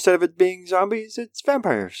movie, but instead of it being zombies, it's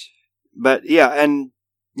vampires. But yeah, and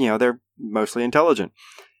they're mostly intelligent.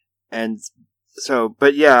 And so,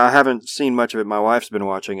 but yeah, I haven't seen much of it. My wife's been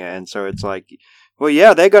watching it, and so it's like, well,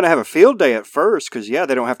 yeah, they're going to have a field day at first because, yeah,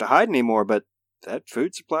 they don't have to hide anymore, but that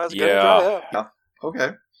food supply is going to dry up. Yeah.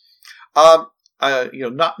 Okay.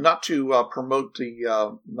 Not to promote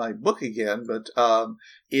my book again, but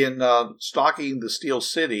in Stalking the Steel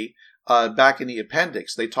City, back in the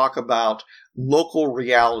appendix, they talk about local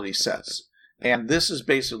reality sets. And this is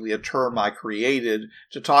basically a term I created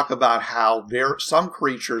to talk about how some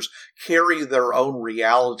creatures carry their own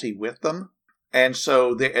reality with them. And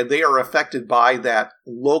so they are affected by that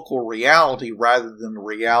local reality rather than the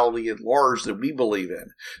reality at large that we believe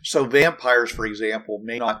in. So vampires, for example,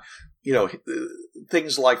 may not,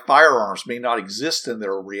 things like firearms may not exist in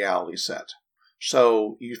their reality set.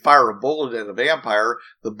 So you fire a bullet at a vampire,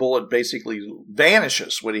 the bullet basically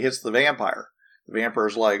vanishes when it hits the vampire. The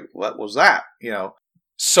vampire's like, what was that?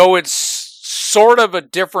 So it's sort of a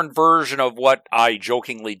different version of what I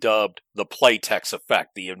jokingly dubbed the Playtex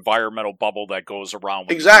effect, the environmental bubble that goes around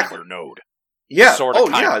with the nuclear node. Yeah. Very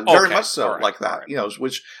okay. much so, right. like that. Right.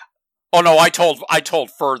 Which. Oh no, I told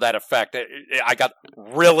Fur that effect. I got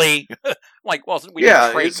really like, well,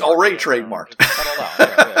 it's already trademarked.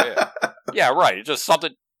 Yeah, right. It's just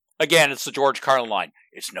something. Again, it's the George Carlin line.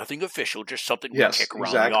 It's nothing official, just something we kick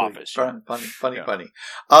around the office. Funny.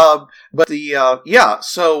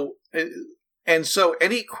 So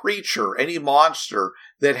any creature, any monster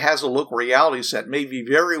that has a local reality set may be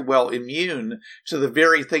very well immune to the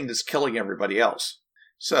very thing that's killing everybody else.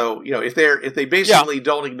 So, if they basically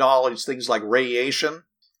don't acknowledge things like radiation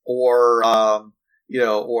or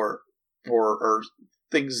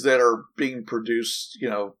things that are being produced,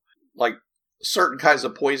 like certain kinds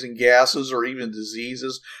of poison gases or even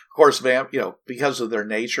diseases, of course, because of their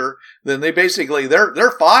nature, then they basically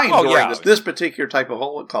they're fine during this particular type of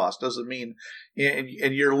Holocaust. Doesn't mean,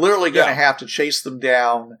 and you're literally going to have to chase them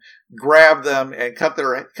down, grab them, and cut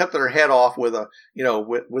their head off with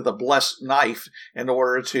a blessed knife in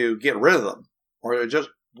order to get rid of them, or they're just.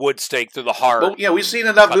 Wood stake through the heart. Well, we've seen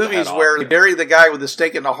enough movies where they bury the guy with the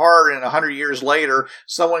stake in the heart, and 100 years later,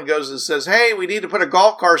 someone goes and says, "Hey, we need to put a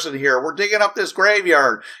golf cart in here. We're digging up this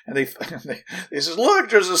graveyard." And they says, "Look,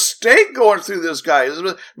 there's a stake going through this guy.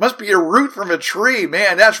 It must be a root from a tree.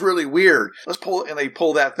 Man, that's really weird. Let's pull." And they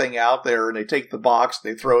pull that thing out there, and they take the box,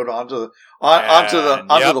 they throw it onto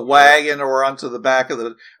the wagon or onto the back of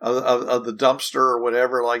the dumpster or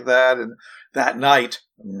whatever like that. And that night.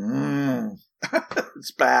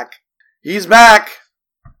 It's back. He's back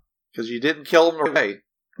because you didn't kill him away.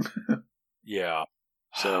 Yeah.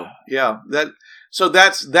 So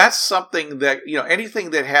that's something that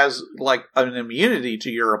anything that has like an immunity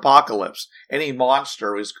to your apocalypse, any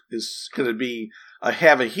monster is going to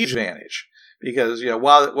have a huge advantage because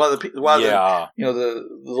while the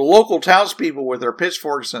local townspeople with their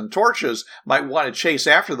pitchforks and torches might want to chase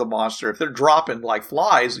after the monster if they're dropping like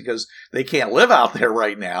flies because they can't live out there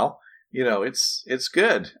right now. It's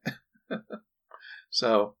good.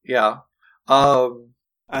 So, yeah.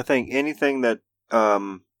 I think anything that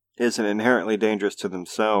isn't inherently dangerous to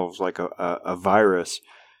themselves, like a virus,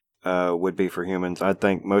 would be for humans. I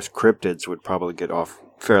think most cryptids would probably get off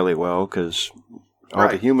fairly well because all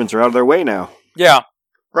the humans are out of their way now. Yeah.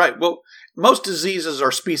 Right. Well, most diseases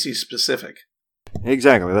are species specific.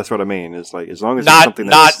 Exactly. That's what I mean. It's like as long as it's something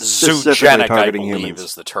that's specifically zoogenic, targeting I believe humans.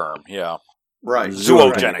 is the term. Yeah. Right.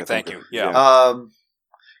 Zoogenic, thank you. Yeah.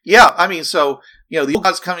 Yeah, I mean, so, the old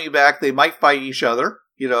gods coming back, they might fight each other,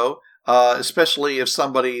 especially if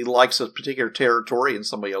somebody likes a particular territory and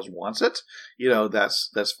somebody else wants it,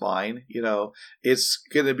 that's fine. It's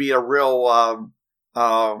going to be a real,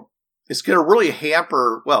 it's going to really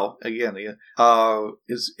hamper, well, again,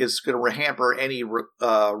 it's going to hamper any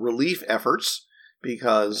relief efforts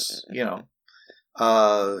because,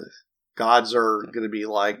 gods are going to be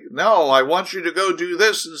like, no, I want you to go do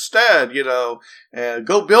this instead, and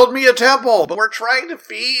go build me a temple. But we're trying to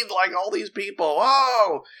feed like all these people.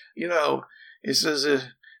 Oh, it says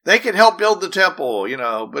they can help build the temple,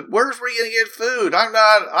 but where's we going to get food? I'm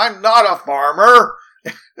not a farmer.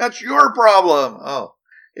 That's your problem. Oh,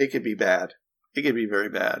 it could be bad. It could be very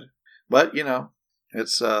bad. But,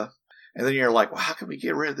 it's, and then you're like, well, how can we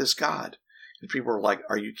get rid of this god? And people are like,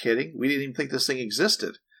 are you kidding? We didn't even think this thing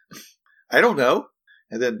existed. I don't know.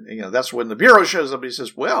 And then, that's when the Bureau shows up and he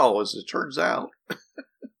says, well, as it turns out,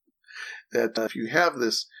 that if you have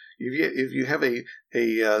this, if you have you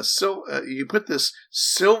put this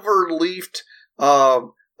silver-leafed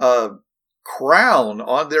crown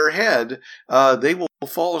on their head, they will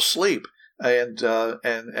fall asleep and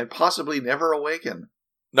possibly never awaken.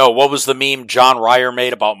 No, what was the meme John Ryer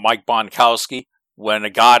made about Mike Bonkowski? When a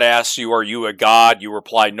god asks you, are you a god? You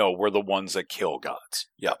reply, no, we're the ones that kill gods.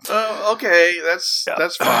 Yeah. Okay, that's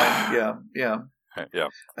fine. Yeah. Yeah.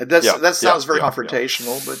 That sounds very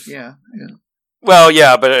confrontational, but yeah. Well,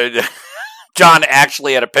 yeah, but John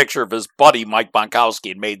actually had a picture of his buddy, Mike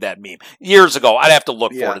Bonkowski, and made that meme years ago. I'd have to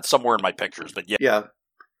look for it. It's somewhere in my pictures, but yeah.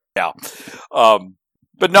 Yeah.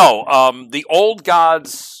 But no, the old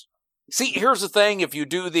gods... See, here's the thing. If you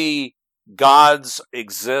do the gods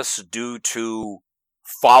exist due to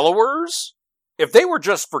followers, if they were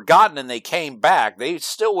just forgotten and they came back, they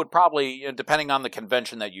still would probably, depending on the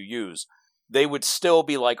convention that you use, they would still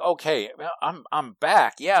be like, okay, I'm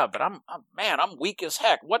back, yeah, but I'm weak as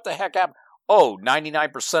heck. What the heck happened? Oh,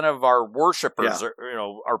 99% of our worshipers,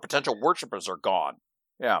 our potential worshipers are gone.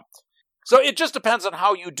 Yeah. So it just depends on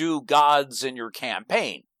how you do gods in your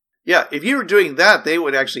campaign. Yeah, if you were doing that, they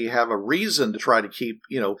would actually have a reason to try to keep,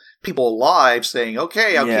 people alive, saying,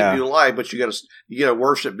 "Okay, I'll keep you alive, but you got to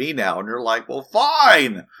worship me now." And you're like, "Well,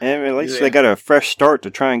 fine." And at least they got a fresh start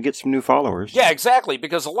to try and get some new followers. Yeah, exactly.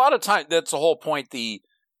 Because a lot of times, that's the whole point. A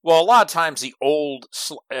lot of times the old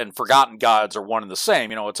and forgotten gods are one and the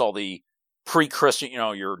same. It's all the pre-Christian.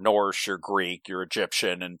 You're Norse, you're Greek, you're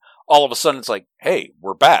Egyptian, and all of a sudden it's like, hey,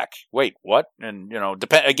 we're back. Wait, what? And,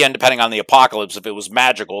 depending on the apocalypse, if it was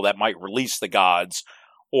magical, that might release the gods,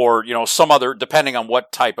 or, some other, depending on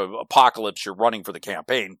what type of apocalypse you're running for the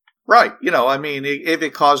campaign. Right. If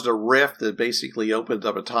it caused a rift that basically opened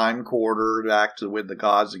up a time quarter back to when the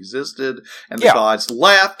gods existed and the gods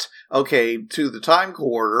left, to the time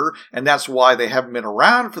quarter, and that's why they haven't been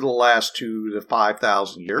around for the last 2,000 to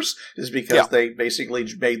 5,000 years, is because they basically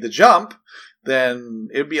made the jump. Then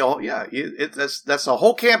it'd be all, that's a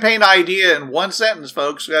whole campaign idea in one sentence,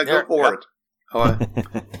 folks. Go for it.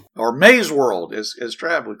 Or Maze World, as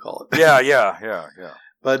Trav would call it. Yeah.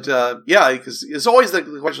 But, because it's always the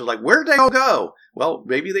question, like, where did they all go? Well,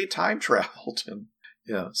 maybe they time traveled. And,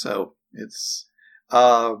 so it's,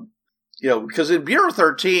 because in Bureau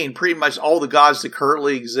 13, pretty much all the gods that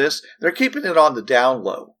currently exist, they're keeping it on the down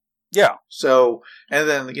low. Yeah. So, and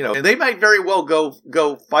then, and they might very well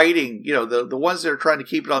go fighting, the ones that are trying to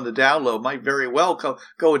keep it on the down low might very well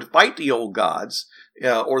go and fight the old gods,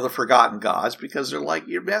 or the forgotten gods, because they're like,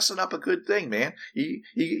 you're messing up a good thing, man. You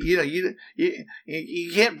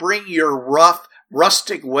can't bring your rough,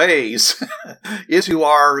 rustic ways into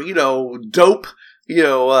our, dope,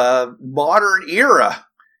 modern era.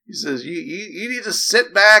 He says, you need to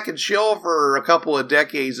sit back and chill for a couple of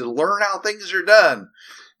decades and learn how things are done.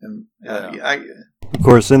 And of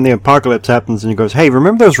course, then the apocalypse happens, and he goes, "Hey,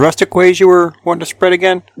 remember those rustic ways you were wanting to spread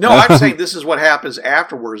again?" No, I'm saying this is what happens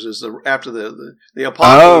afterwards. After the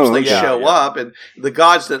apocalypse, show up, and the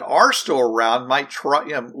gods that are still around might try,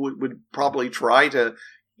 would probably try to,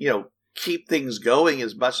 keep things going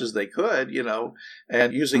as much as they could,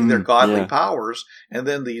 and using their godly powers. And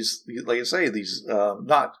then these, like I say, these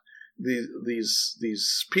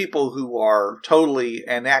these people who are totally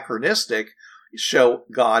anachronistic show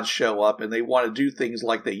up, and they want to do things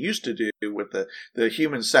like they used to do with the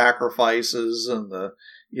human sacrifices and the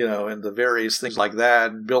and the various things like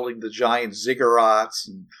that, and building the giant ziggurats.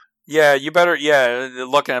 And you better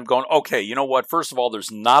looking at them going, okay, you know what, first of all, there's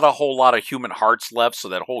not a whole lot of human hearts left, so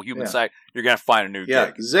that whole human sac, you're gonna find a new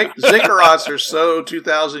gig. Ziggurats are so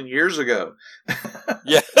 2,000 years ago.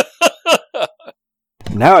 Yeah.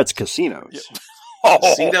 Now it's casinos.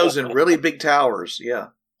 Casinos in really big towers. Yeah,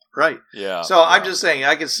 right. Yeah. So I'm just saying,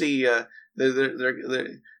 I could see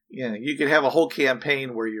you could have a whole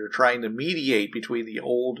campaign where you're trying to mediate between the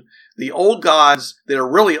old gods that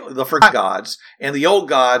are really the forgotten gods and the old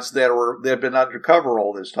gods that have been undercover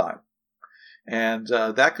all this time, and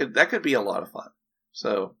that could be a lot of fun.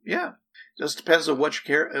 So yeah, just depends on what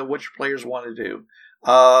your players want to do.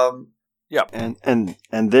 Yeah, and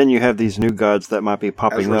then you have these new gods that might be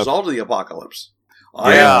popping up as a result of the apocalypse.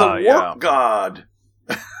 I am the warp god.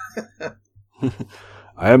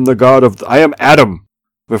 I am Adam.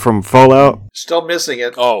 We're from Fallout. Still missing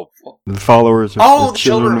it. Oh, the followers. The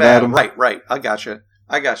children of Adam. Right. I got you.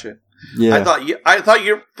 Yeah. I thought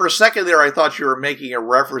you for a second there. I thought you were making a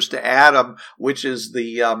reference to Adam, which is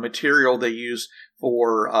the material they use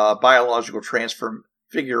for biological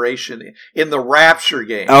transfiguration in the Rapture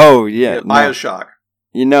game. Oh yeah, BioShock.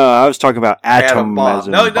 I was talking about atom bomb.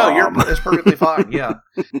 It's perfectly fine. Yeah.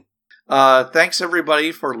 Thanks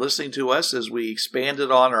everybody for listening to us as we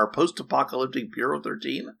expanded on our post-apocalyptic Bureau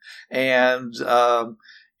 13. And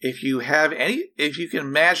if you can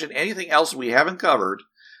imagine anything else we haven't covered,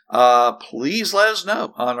 please let us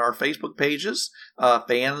know on our Facebook pages,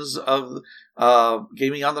 fans of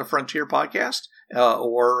Gaming on the Frontier podcast,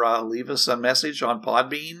 or leave us a message on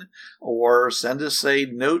Podbean, or send us a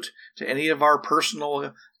note to any of our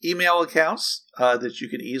personal email accounts that you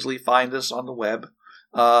can easily find us on the web.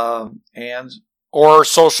 Or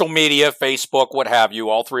social media, Facebook, what have you.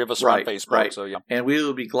 All three of us are on Facebook. Right. So yeah. And we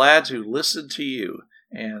will be glad to listen to you.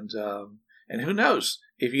 And who knows,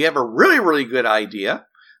 if you have a really, really good idea,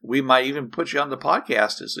 we might even put you on the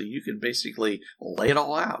podcast so you can basically lay it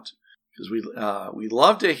all out. Because we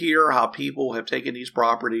love to hear how people have taken these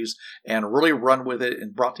properties and really run with it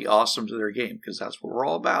and brought the awesome to their game, because that's what we're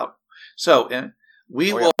all about. So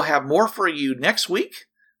we will have more for you next week,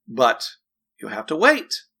 but you'll have to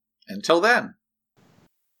wait until then.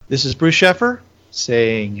 This is Bruce Sheffer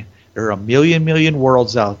saying there are a million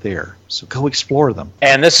worlds out there, so go explore them.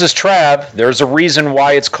 And this is Trav. There's a reason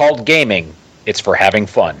why it's called gaming. It's for having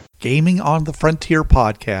fun. Gaming on the Frontier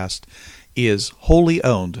podcast is wholly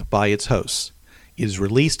owned by its hosts. It is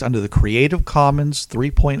released under the Creative Commons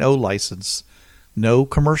 3.0 license. No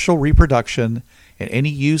commercial reproduction and any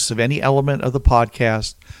use of any element of the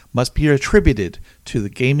podcast must be attributed to the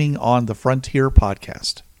Gaming on the Frontier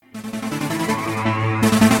podcast.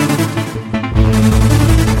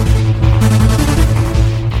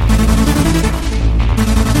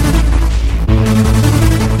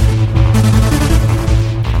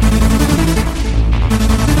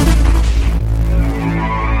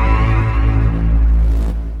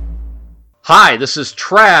 Hi, this is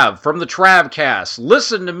Trav from the Travcast.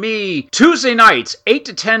 Listen to me Tuesday nights, 8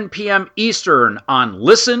 to 10 p.m. Eastern on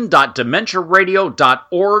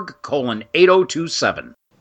listen.dementiaradio.org:8027.